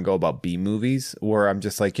not too long ago about B movies where I'm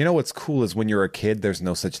just like, what's cool is when you're a kid, there's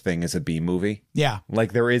no such thing as a B movie. Yeah.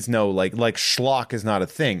 There is no schlock is not a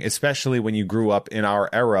thing, especially when you grew up in our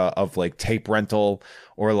era of tape rental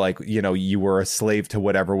or you were a slave to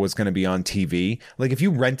whatever was going to be on TV. If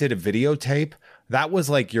you rented a videotape, that was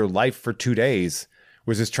your life for 2 days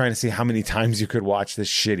was just trying to see how many times you could watch this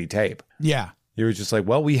shitty tape. Yeah. You were just like,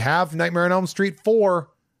 well, we have Nightmare on Elm Street 4,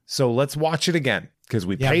 so let's watch it again. Because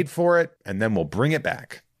we paid for it, and then we'll bring it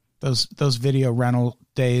back. those video rental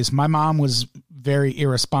days. My mom was very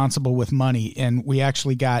irresponsible with money, and we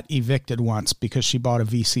actually got evicted once because she bought a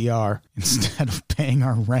VCR instead of paying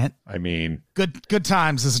our rent. I mean, good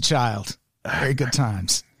times as a child. Very good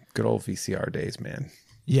times. Good old VCR days, man.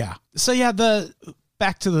 Yeah. So yeah,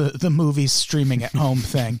 back to the movies streaming at home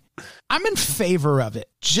thing. I'm in favor of it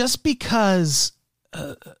just because,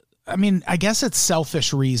 I mean, I guess it's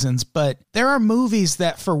selfish reasons, but there are movies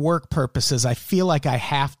that for work purposes, I feel like I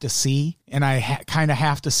have to see, and I kind of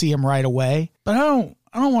have to see them right away. But I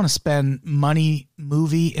don't want to spend movie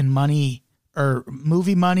money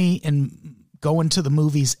and go into the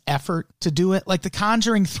movie's effort to do it. Like The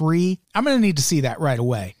Conjuring 3, I'm going to need to see that right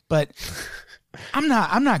away. But I'm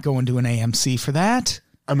not going to an AMC for that.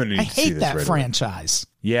 I hate that franchise.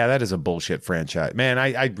 Yeah, that is a bullshit franchise. Man,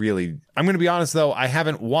 I'm going to be honest, though. I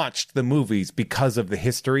haven't watched the movies because of the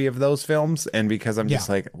history of those films and because I'm just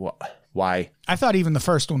like, why? I thought even the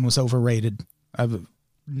first one was overrated. I've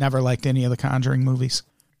never liked any of the Conjuring movies.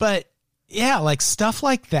 But yeah, like stuff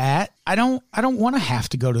like that, I don't want to have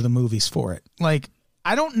to go to the movies for it. Like,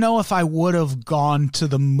 I don't know if I would have gone to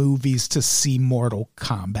the movies to see Mortal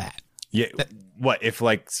Kombat. Yeah. What, if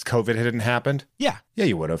like COVID hadn't happened? Yeah. Yeah,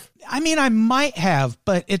 you would have. I mean, I might have,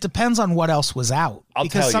 but it depends on what else was out.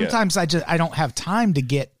 Because sometimes I don't have time to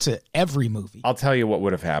get to every movie. I'll tell you what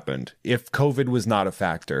would have happened. If COVID was not a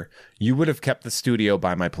factor, you would have kept the studio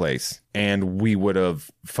by my place and we would have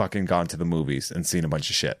fucking gone to the movies and seen a bunch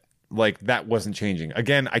of shit. Like, that wasn't changing.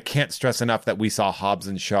 Again, I can't stress enough that we saw Hobbs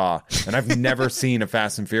and Shaw, and I've never seen a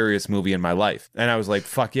Fast and Furious movie in my life. And I was like,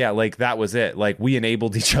 fuck yeah, like, that was it. Like, we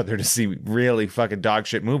enabled each other to see really fucking dog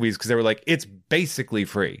shit movies because they were like, it's basically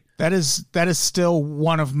free. That is still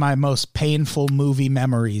one of my most painful movie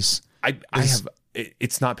memories.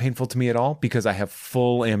 It's not painful to me at all because I have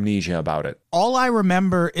full amnesia about it. All I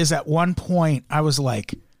remember is at one point I was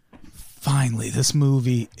like, finally, this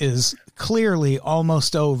movie is clearly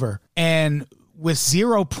almost over. And with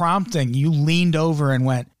zero prompting, you leaned over and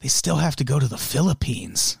went, they still have to go to the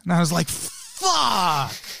Philippines. And I was like,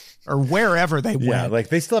 fuck. Or wherever they went. Yeah, like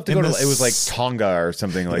they still have to go to, it was like Tonga or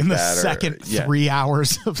something like that. In the second 3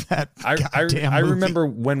 hours of that goddamn I remember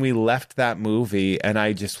when we left that movie and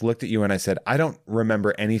I just looked at you and I said, I don't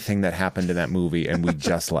remember anything that happened in that movie and we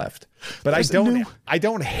just left. But I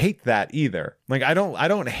don't hate that either. Like I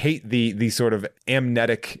don't hate the sort of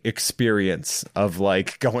amnetic experience of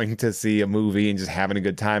like going to see a movie and just having a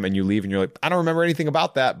good time and you leave and you're like, I don't remember anything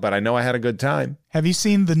about that, but I know I had a good time. Have you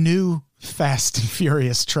seen the new Fast and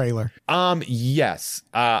Furious trailer? Yes,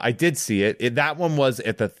 I did see it. That one was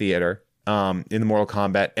at the theater, in the Mortal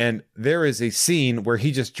Kombat, and there is a scene where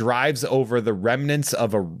he just drives over the remnants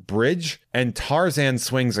of a bridge, and Tarzan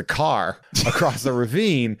swings a car across a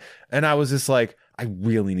ravine, and I was just like, I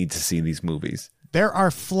really need to see these movies. There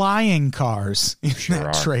are flying cars in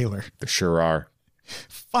that trailer. There sure are.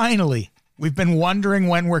 Finally. We've been wondering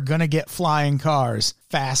when we're going to get flying cars.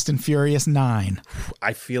 Fast and Furious 9.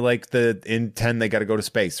 I feel like in 10, they got to go to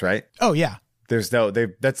space, right? Oh, yeah.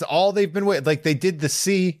 That's all they've been waiting. Like they did the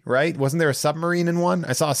sea, right? Wasn't there a submarine in one?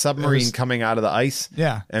 I saw a submarine coming out of the ice.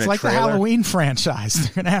 Yeah. And it's like the Halloween franchise.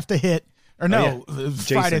 They're going to have to hit,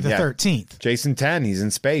 Friday the 13th. Jason 10, he's in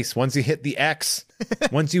space. Once you hit the X,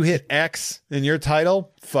 once you hit X in your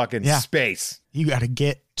title, fucking space. You got to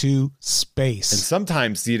get to space. And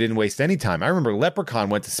sometimes you didn't waste any time. I remember Leprechaun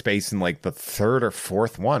went to space in like the third or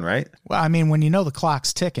fourth one, right? Well, I mean, when you know the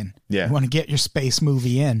clock's ticking, you want to get your space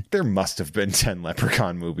movie in. There must have been 10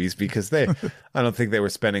 Leprechaun movies because I don't think they were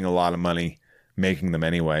spending a lot of money making them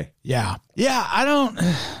anyway. Yeah. Yeah,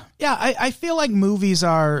 I feel like movies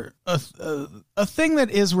are a thing that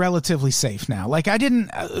is relatively safe now. Like I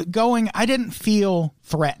didn't feel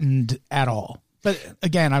threatened at all. But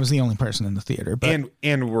again, I was the only person in the theater. But,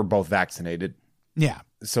 and we're both vaccinated. Yeah.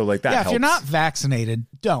 So like that helps. If you're not vaccinated,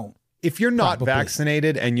 don't. If you're not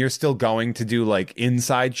vaccinated and you're still going to do like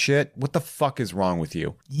inside shit, what the fuck is wrong with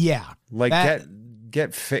you? Yeah. Like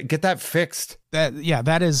get that fixed.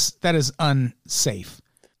 That is unsafe.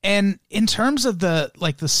 And in terms of the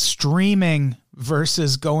streaming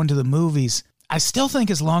versus going to the movies, I still think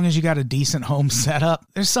as long as you got a decent home setup,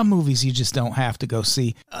 there's some movies you just don't have to go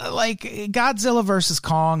see. Like Godzilla vs.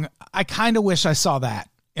 Kong, I kind of wish I saw that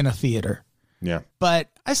in a theater. Yeah. But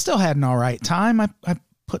I still had an all right time. I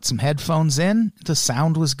put some headphones in. The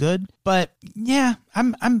sound was good. But yeah,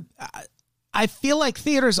 I feel like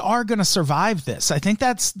theaters are going to survive this. I think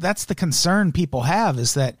that's the concern people have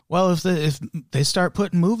is that, well, if they start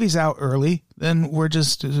putting movies out early, then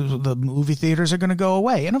the movie theaters are going to go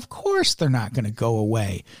away. And of course they're not going to go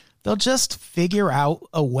away. they'll just figure out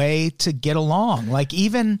a way to get along. Like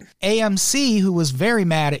even AMC, who was very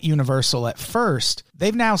mad at Universal at first,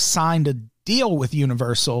 they've now signed a deal with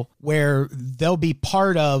Universal where they'll be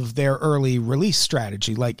part of their early release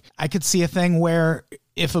strategy. Like I could see a thing where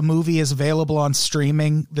if a movie is available on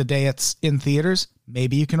streaming the day it's in theaters,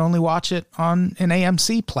 maybe you can only watch it on an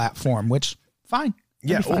AMC platform, which fine.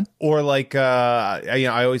 Yeah. Or like, I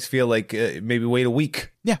always feel like maybe wait a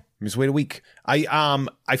week. Yeah. Just wait a week.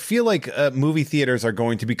 I feel like movie theaters are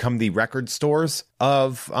going to become the record stores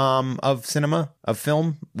of cinema, of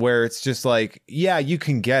film, where it's just like, yeah, you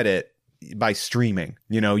can get it by streaming.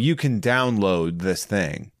 You can download this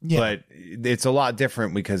thing, but it's a lot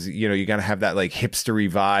different because you gotta have that like hipstery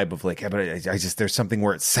vibe of like, but I just there's something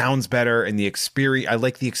where it sounds better and the experience. I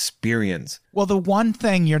like the experience. Well, the one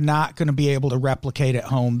thing you're not going to be able to replicate at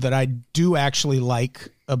home that I do actually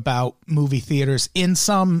like about movie theaters in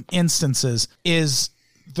some instances is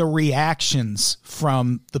the reactions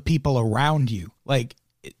from the people around you. Like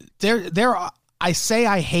I say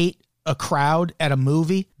I hate a crowd at a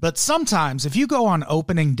movie, but sometimes if you go on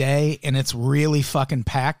opening day and it's really fucking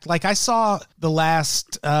packed, like I saw the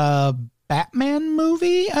last Batman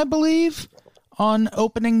movie, I believe, on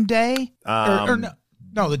opening day,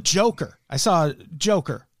 no, the Joker. I saw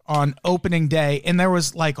Joker on opening day, and there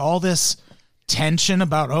was like all this tension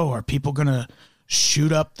about, are people gonna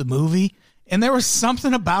shoot up the movie? And there was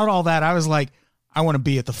something about all that. I was like, I want to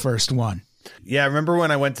be at the first one. Yeah, I remember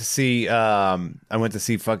when I went to see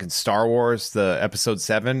fucking Star Wars, the episode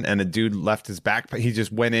 7, and a dude left his backpack. He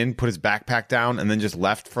just went in, put his backpack down, and then just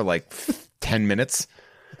left for like 10 minutes.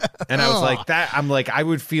 And I was like, I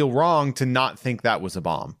would feel wrong to not think that was a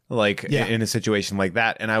bomb, like in a situation like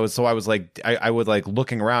that. And I was like, I would like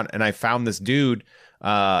looking around, and I found this dude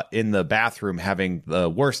in the bathroom having the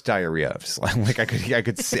worst diarrhea. Like I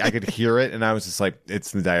could hear it, and I was just like,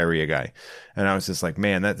 it's the diarrhea guy. And I was just like,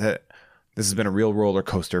 man, that this has been a real roller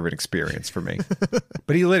coaster of an experience for me.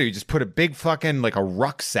 But he literally just put a big fucking like a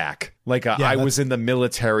rucksack, like I was in the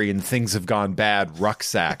military and things have gone bad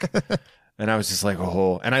rucksack. And I was just like,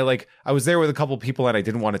 and I was there with a couple people and I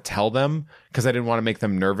didn't want to tell them because I didn't want to make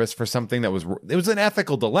them nervous for something it was an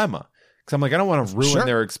ethical dilemma. Because I'm like, I don't want to ruin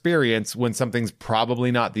their experience when something's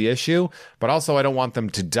probably not the issue, but also I don't want them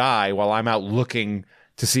to die while I'm out looking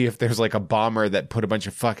to see if there's like a bomber that put a bunch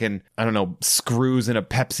of fucking, I don't know, screws in a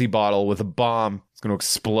Pepsi bottle with a bomb. It's going to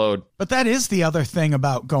explode. But that is the other thing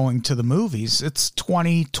about going to the movies. It's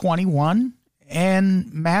 2021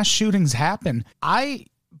 and mass shootings happen.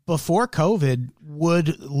 Before COVID,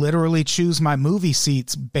 would literally choose my movie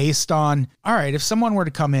seats based on, all right, if someone were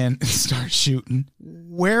to come in and start shooting,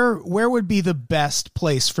 where would be the best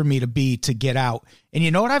place for me to be to get out? And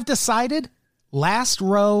you know what I've decided? Last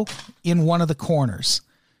row in one of the corners,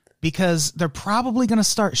 because they're probably going to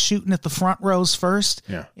start shooting at the front rows first.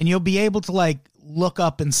 Yeah. And you'll be able to like look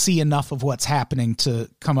up and see enough of what's happening to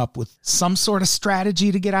come up with some sort of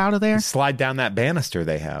strategy to get out of there. Slide down that banister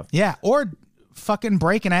they have. Yeah. Or fucking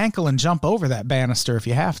break an ankle and jump over that banister if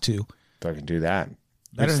you have to. Fucking do that.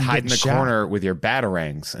 Better just hide in the corner with your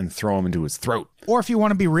batarangs and throw him into his throat. Or if you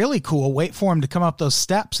want to be really cool, wait for him to come up those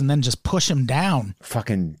steps and then just push him down.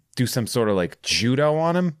 Fucking do some sort of like judo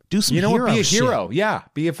on him. Do some hero be a hero. Shit. Yeah.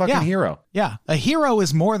 Be a fucking hero. Yeah. A hero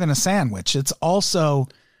is more than a sandwich. It's also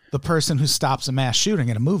the person who stops a mass shooting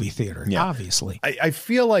at a movie theater, obviously. I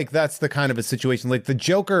feel like that's the kind of a situation like the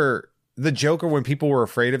Joker, when people were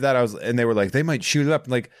afraid of that, and they were like, they might shoot it up.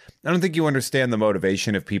 Like, I don't think you understand the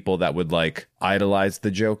motivation of people that would like idolize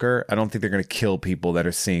the Joker. I don't think they're going to kill people that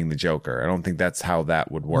are seeing the Joker. I don't think that's how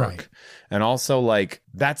that would work. Right. And also like,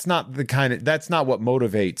 that's not what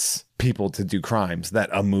motivates people to do crimes, that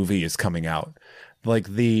a movie is coming out. Like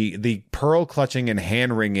the pearl clutching and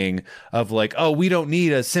hand wringing of like, oh, we don't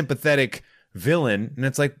need a sympathetic villain, and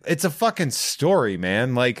it's like, it's a fucking story,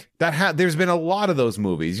 man. Like that there's been a lot of those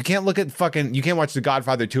movies. You can't look at you can't watch The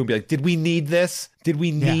Godfather 2 and be like, did we need this? Did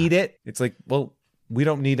we need it? It's like, well, we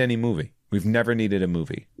don't need any movie. We've never needed a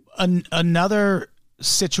movie. Another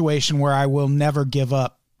situation where I will never give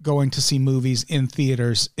up going to see movies in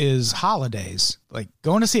theaters is holidays. Like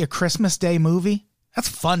going to see a Christmas Day movie, that's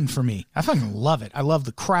fun for me. I fucking love it. I love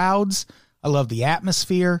the crowds. I love the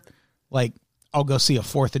atmosphere. Like, I'll go see a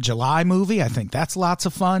 4th of July movie. I think that's lots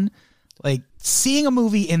of fun. Like seeing a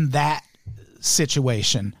movie in that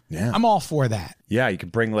situation. Yeah. I'm all for that. Yeah. You can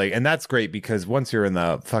bring and that's great because once you're in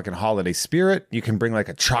the fucking holiday spirit, you can bring like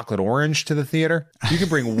a chocolate orange to the theater. You can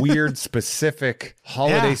bring weird specific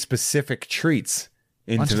holiday specific treats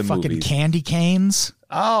into the movie. Fucking candy canes.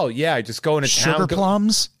 Oh yeah. Just go into sugar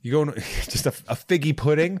plums. You go just a figgy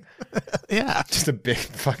pudding. Yeah. Just a big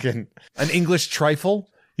fucking, an English trifle.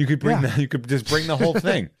 You could bring you could just bring the whole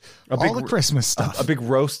thing. All the Christmas stuff. A big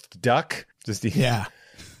roast duck. Just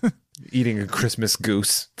eating a Christmas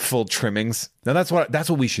goose, full trimmings. Now that's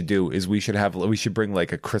what we should do. Is we should bring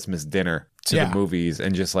like a Christmas dinner to the movies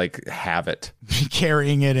and just like have it.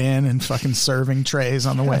 Carrying it in and fucking serving trays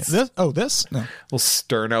on the way. This no. Little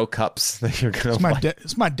Sterno cups that you're gonna.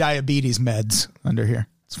 It's my diabetes meds under here.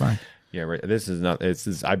 It's fine. Yeah, right. This is not.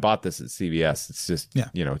 I bought this at CVS. It's just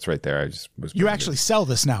it's right there. I just was. You actually sell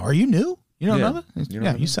this now. Are you new? You don't know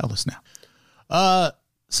that? You sell this now.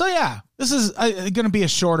 So yeah, this is going to be a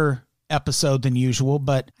shorter episode than usual,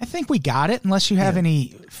 but I think we got it. Unless you have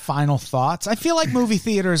any final thoughts, I feel like movie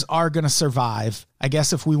theaters are going to survive. I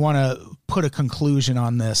guess if we want to put a conclusion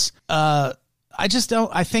on this, I just don't.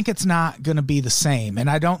 I think it's not going to be the same, and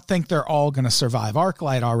I don't think they're all going to survive.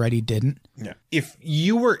 ArcLight already didn't. Yeah. If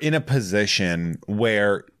you were in a position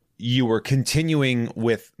where you were continuing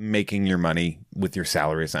with making your money with your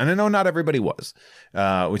salaries, and I know not everybody was,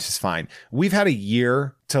 which is fine. We've had a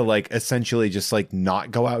year to like essentially just like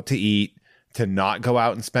not go out to eat, to not go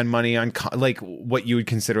out and spend money on like what you would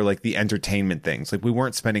consider like the entertainment things. Like we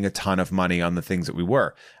weren't spending a ton of money on the things that we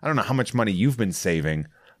were. I don't know how much money you've been saving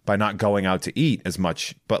by not going out to eat as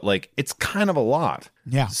much, but like it's kind of a lot.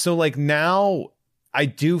 Yeah. So like now I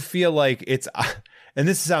do feel like it's, and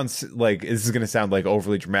this is going to sound like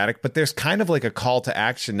overly dramatic, but there's kind of like a call to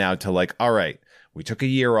action now to like, all right, we took a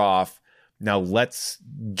year off. Now let's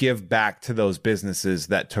give back to those businesses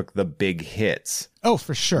that took the big hits. Oh,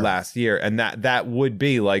 for sure. Last year. And that would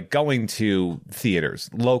be like going to theaters,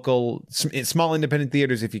 local, small independent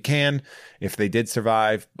theaters if you can, if they did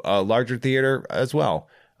survive, a larger theater as well.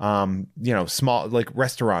 Small like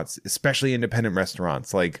restaurants, especially independent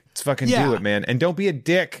restaurants, like let's fucking do it, man. And don't be a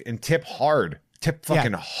dick and tip hard. Tip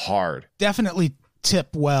fucking hard. Definitely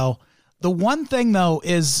tip well. The one thing though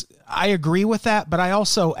is I agree with that, but I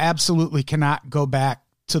also absolutely cannot go back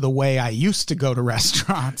to the way I used to go to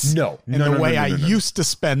restaurants. No. The way I used to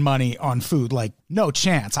spend money on food. Like no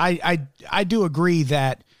chance. I do agree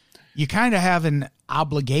that you kind of have an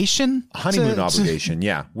obligation. Honeymoon obligation,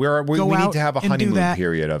 yeah. We need to have a honeymoon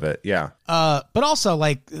period of it, yeah. But also,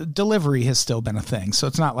 like, delivery has still been a thing, so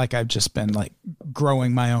it's not like I've just been, like,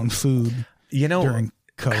 growing my own food during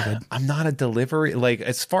COVID. I'm not a delivery, like,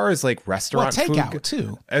 as far as, like, restaurant food. Takeout,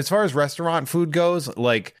 too. As far as restaurant food goes,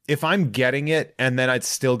 like, if I'm getting it and then it's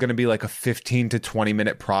still going to be, like, a 15 to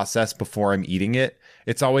 20-minute process before I'm eating it,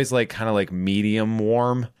 it's always like kind of like medium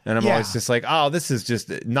warm. And I'm always just like, oh, this is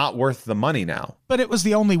just not worth the money now. But it was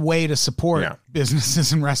the only way to support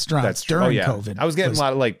businesses and restaurants during COVID. I was getting a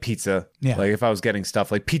lot of like pizza. Yeah. Like if I was getting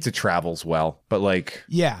stuff like pizza travels well, but like,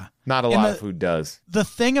 not a lot of food does. The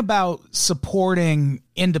thing about supporting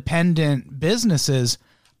independent businesses,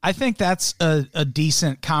 I think that's a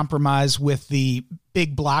decent compromise with the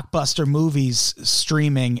big blockbuster movies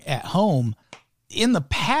streaming at home. In the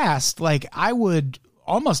past, like I would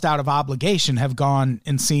almost out of obligation have gone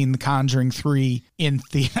and seen The Conjuring 3 in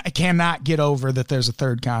theater. I cannot get over that there's a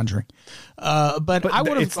third Conjuring. But I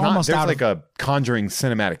would have almost there's like a Conjuring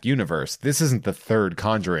cinematic universe. This isn't the third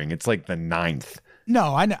Conjuring. It's like the 9th.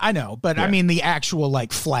 No, I know. But I mean the actual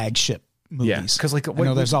like flagship movies. Yeah, because like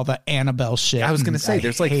there's all the Annabelle shit. I was going to say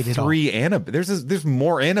there's like 3 Annabelle. There's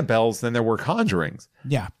more Annabelles than there were Conjurings.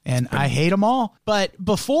 Yeah, and I hate them all. But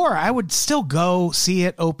before I would still go see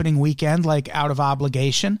it opening weekend, like out of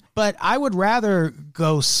obligation. But I would rather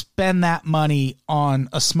go spend that money on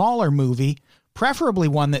a smaller movie, preferably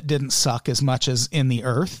one that didn't suck as much as In the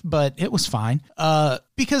Earth, but it was fine.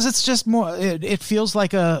 Because it's just more, it feels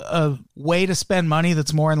like a way to spend money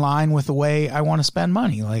that's more in line with the way I want to spend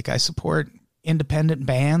money. Like I support independent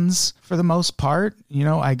bands for the most part. You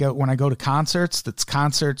know, when I go to concerts, that's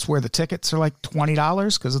concerts where the tickets are like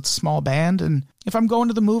 $20 because it's a small band. And if I'm going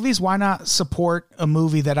to the movies, why not support a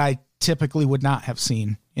movie that I typically would not have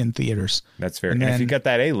seen in theaters? That's fair. And if you get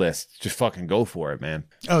that A-list, just fucking go for it, man.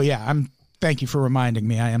 Oh yeah. Thank you for reminding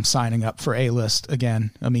me. I am signing up for A-list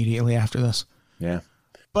again immediately after this. Yeah.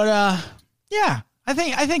 But I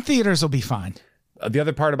think theaters will be fine. The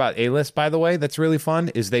other part about A-list, by the way, that's really fun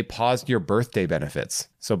is they paused your birthday benefits.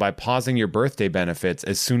 So by pausing your birthday benefits,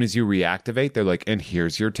 as soon as you reactivate, they're like, and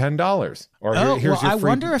here's your $10. Or here's your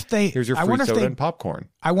free, here's your free soda and popcorn.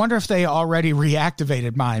 I wonder if they already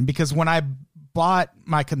reactivated mine because when I bought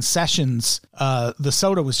my concessions, the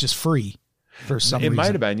soda was just free for some reason. It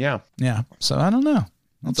might have been, yeah. Yeah. So I don't know.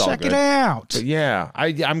 Let's check it out. But yeah,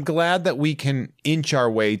 I'm glad that we can inch our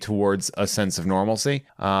way towards a sense of normalcy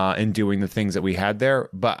in doing the things that we had there.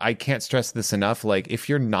 But I can't stress this enough. Like, if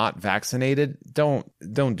you're not vaccinated, don't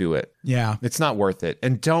do it. Yeah. It's not worth it.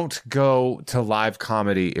 And don't go to live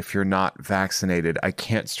comedy if you're not vaccinated. I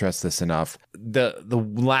can't stress this enough. The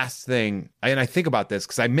last thing, and I think about this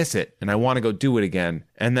because I miss it and I want to go do it again.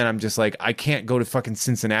 And then I'm just like, I can't go to fucking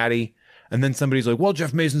Cincinnati. And then somebody's like, well,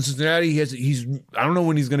 Jeff Mason, Cincinnati, he's I don't know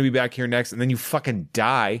when he's going to be back here next. And then you fucking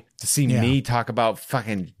die to see me talk about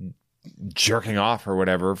fucking jerking off or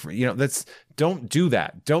whatever. Don't do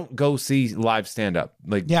that. Don't go see live stand up.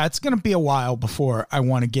 Like, yeah, it's going to be a while before I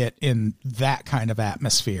want to get in that kind of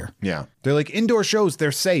atmosphere. Yeah. They're like, indoor shows,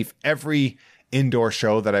 they're safe. Every indoor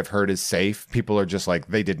show that I've heard is safe. People are just like,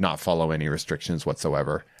 they did not follow any restrictions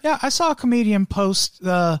whatsoever. Yeah, I saw a comedian post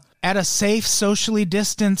at a safe, socially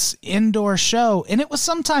distanced indoor show, and it was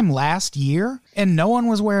sometime last year, and no one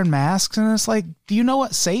was wearing masks, and it's like, do you know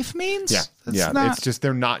what safe means? Yeah, it's just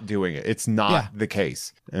they're not doing it. It's not the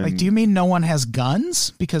case. And like, do you mean no one has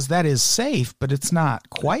guns? Because that is safe, but it's not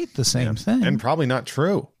quite the same thing. And probably not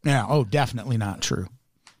true. Yeah, definitely not true.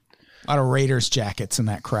 A lot of Raiders jackets in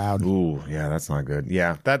that crowd. Ooh, yeah, that's not good.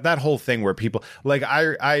 Yeah, that whole thing where people like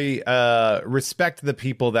I respect the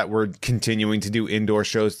people that were continuing to do indoor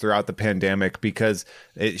shows throughout the pandemic because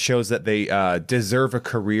it shows that they deserve a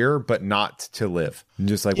career, but not to live. And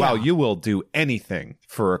just like, wow, you will do anything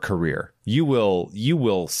for a career. You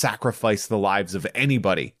will sacrifice the lives of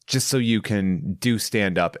anybody just so you can do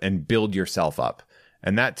stand up and build yourself up.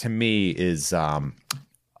 And that to me is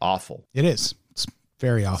awful. It is.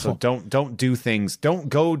 Very awful. So don't do things. Don't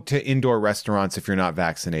go to indoor restaurants if you're not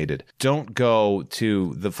vaccinated. Don't go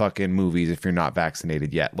to the fucking movies if you're not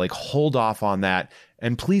vaccinated yet. Like, hold off on that.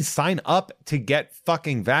 And please sign up to get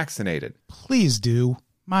fucking vaccinated. Please do.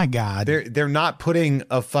 My God. They're not putting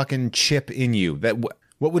a fucking chip in you.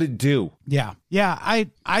 What would it do? Yeah. Yeah.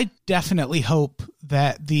 I definitely hope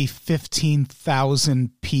that the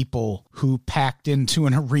 15,000 people who packed into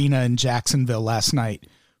an arena in Jacksonville last night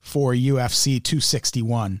for UFC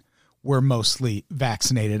 261 were mostly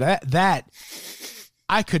vaccinated. That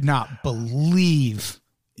I could not believe.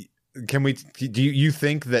 Do you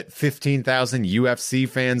think that 15,000 UFC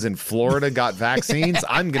fans in Florida got vaccines?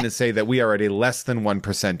 I'm going to say that we are at a less than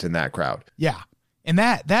 1% in that crowd. Yeah. And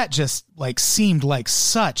that just like seemed like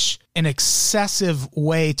such an excessive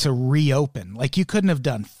way to reopen. Like, you couldn't have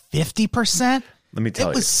done 50%. Let me tell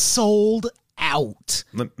you. It was sold out.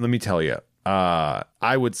 Let me tell you.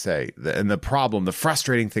 I would say, the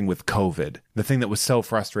frustrating thing with COVID, the thing that was so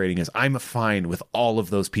frustrating is I'm fine with all of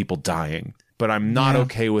those people dying, but I'm not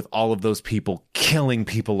okay with all of those people killing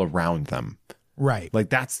people around them. Right. Like,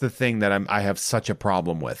 that's the thing that I have such a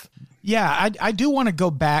problem with. Yeah, I do want to go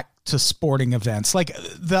back to sporting events. Like,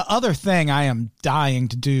 the other thing I am dying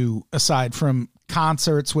to do, aside from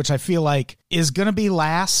concerts, which I feel like is going to be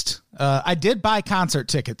last. I did buy concert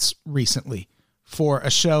tickets recently for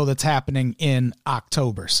a show that's happening in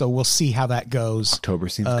October. So we'll see how that goes. October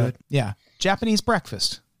seems good. Yeah. Japanese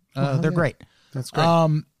breakfast. They're great. That's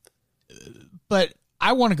great. But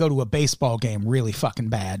I want to go to a baseball game really fucking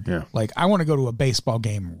bad. Yeah. Like, I want to go to a baseball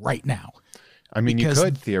game right now. I mean, you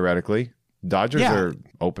could theoretically. Dodgers are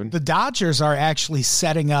open. The Dodgers are actually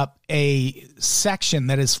setting up a section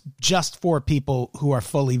that is just for people who are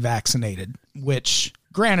fully vaccinated, which,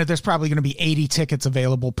 granted, there's probably going to be 80 tickets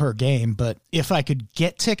available per game, but if I could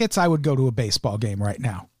get tickets, I would go to a baseball game right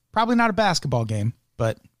now. Probably not a basketball game,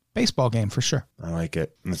 but baseball game for sure. I like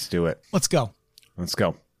it. Let's do it. Let's go. Let's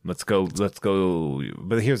go. But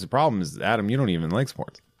here's the problem is, Adam, you don't even like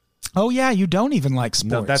sports. Oh, yeah, you don't even like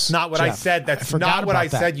sports. No, that's not what Jeff. I said. That's not what I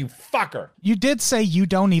said, you fucker. You did say you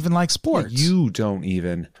don't even like sports. You don't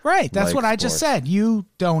even. Right, that's like what I just said. You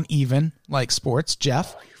don't even like sports,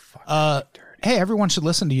 Jeff. Oh, hey, everyone should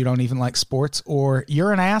listen to You Don't Even Like Sports, or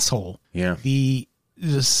you're an asshole. Yeah. The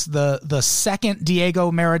second Diego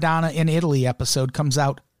Maradona in Italy episode comes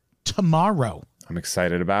out tomorrow. I'm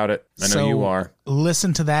excited about it. I know you are.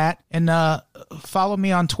 Listen to that, and follow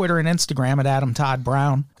me on Twitter and Instagram at Adam Todd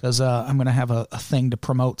Brown, because I'm going to have a thing to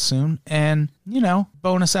promote soon. And,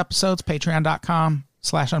 bonus episodes, patreon.com/unpops,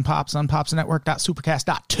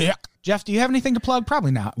 unpopsnetwork.supercast.tech. Jeff, do you have anything to plug? Probably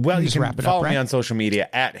not. Well, you can wrap it follow up, right? me on social media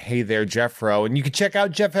at Hey There Jeffro, and you can check out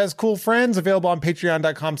Jeff Has Cool Friends, available on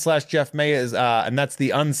patreon.com/JeffMay, and that's the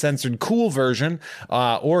uncensored cool version.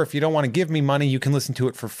 Or if you don't want to give me money, you can listen to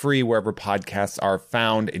it for free wherever podcasts are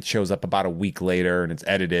found. It shows up about a week later and it's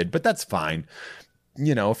edited, but that's fine.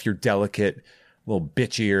 If you're delicate, little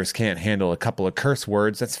bitch ears can't handle a couple of curse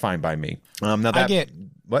words, that's fine by me.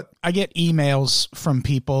 What? I get emails from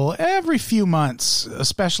people every few months,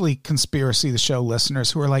 especially Conspiracy the Show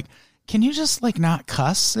listeners, who are like, can you just like not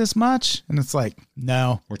cuss as much? And it's like,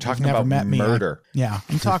 no. We're talking about murder.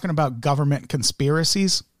 I'm talking about government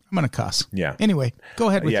conspiracies. I'm going to cuss. Yeah. Anyway, go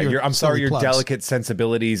ahead with your I'm sorry, your plugs. delicate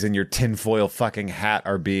sensibilities and your tinfoil fucking hat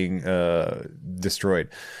are being destroyed.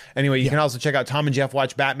 Anyway, you can also check out Tom and Jeff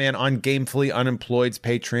Watch Batman on Gamefully Unemployed's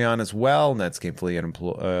Patreon as well. And that's Gamefully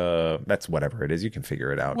Unemployed. That's whatever it is. You can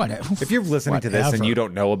figure it out. If you're listening to this and you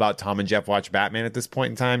don't know about Tom and Jeff Watch Batman at this point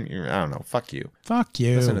in time, I don't know. Fuck you. Fuck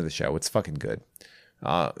you. Listen to the show. It's fucking good.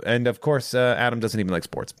 And of course, Adam doesn't even like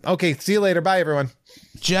sports. Okay, see you later. Bye, everyone.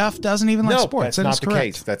 Jeff doesn't even like sports. That's not the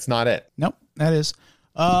case. That's not it. Nope, that is.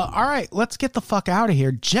 All right, let's get the fuck out of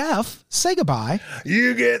here. Jeff, say goodbye.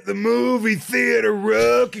 You get the movie theater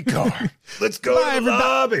rookie card. Let's go to the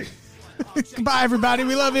lobby. Goodbye, everybody.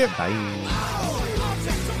 We love you. Bye.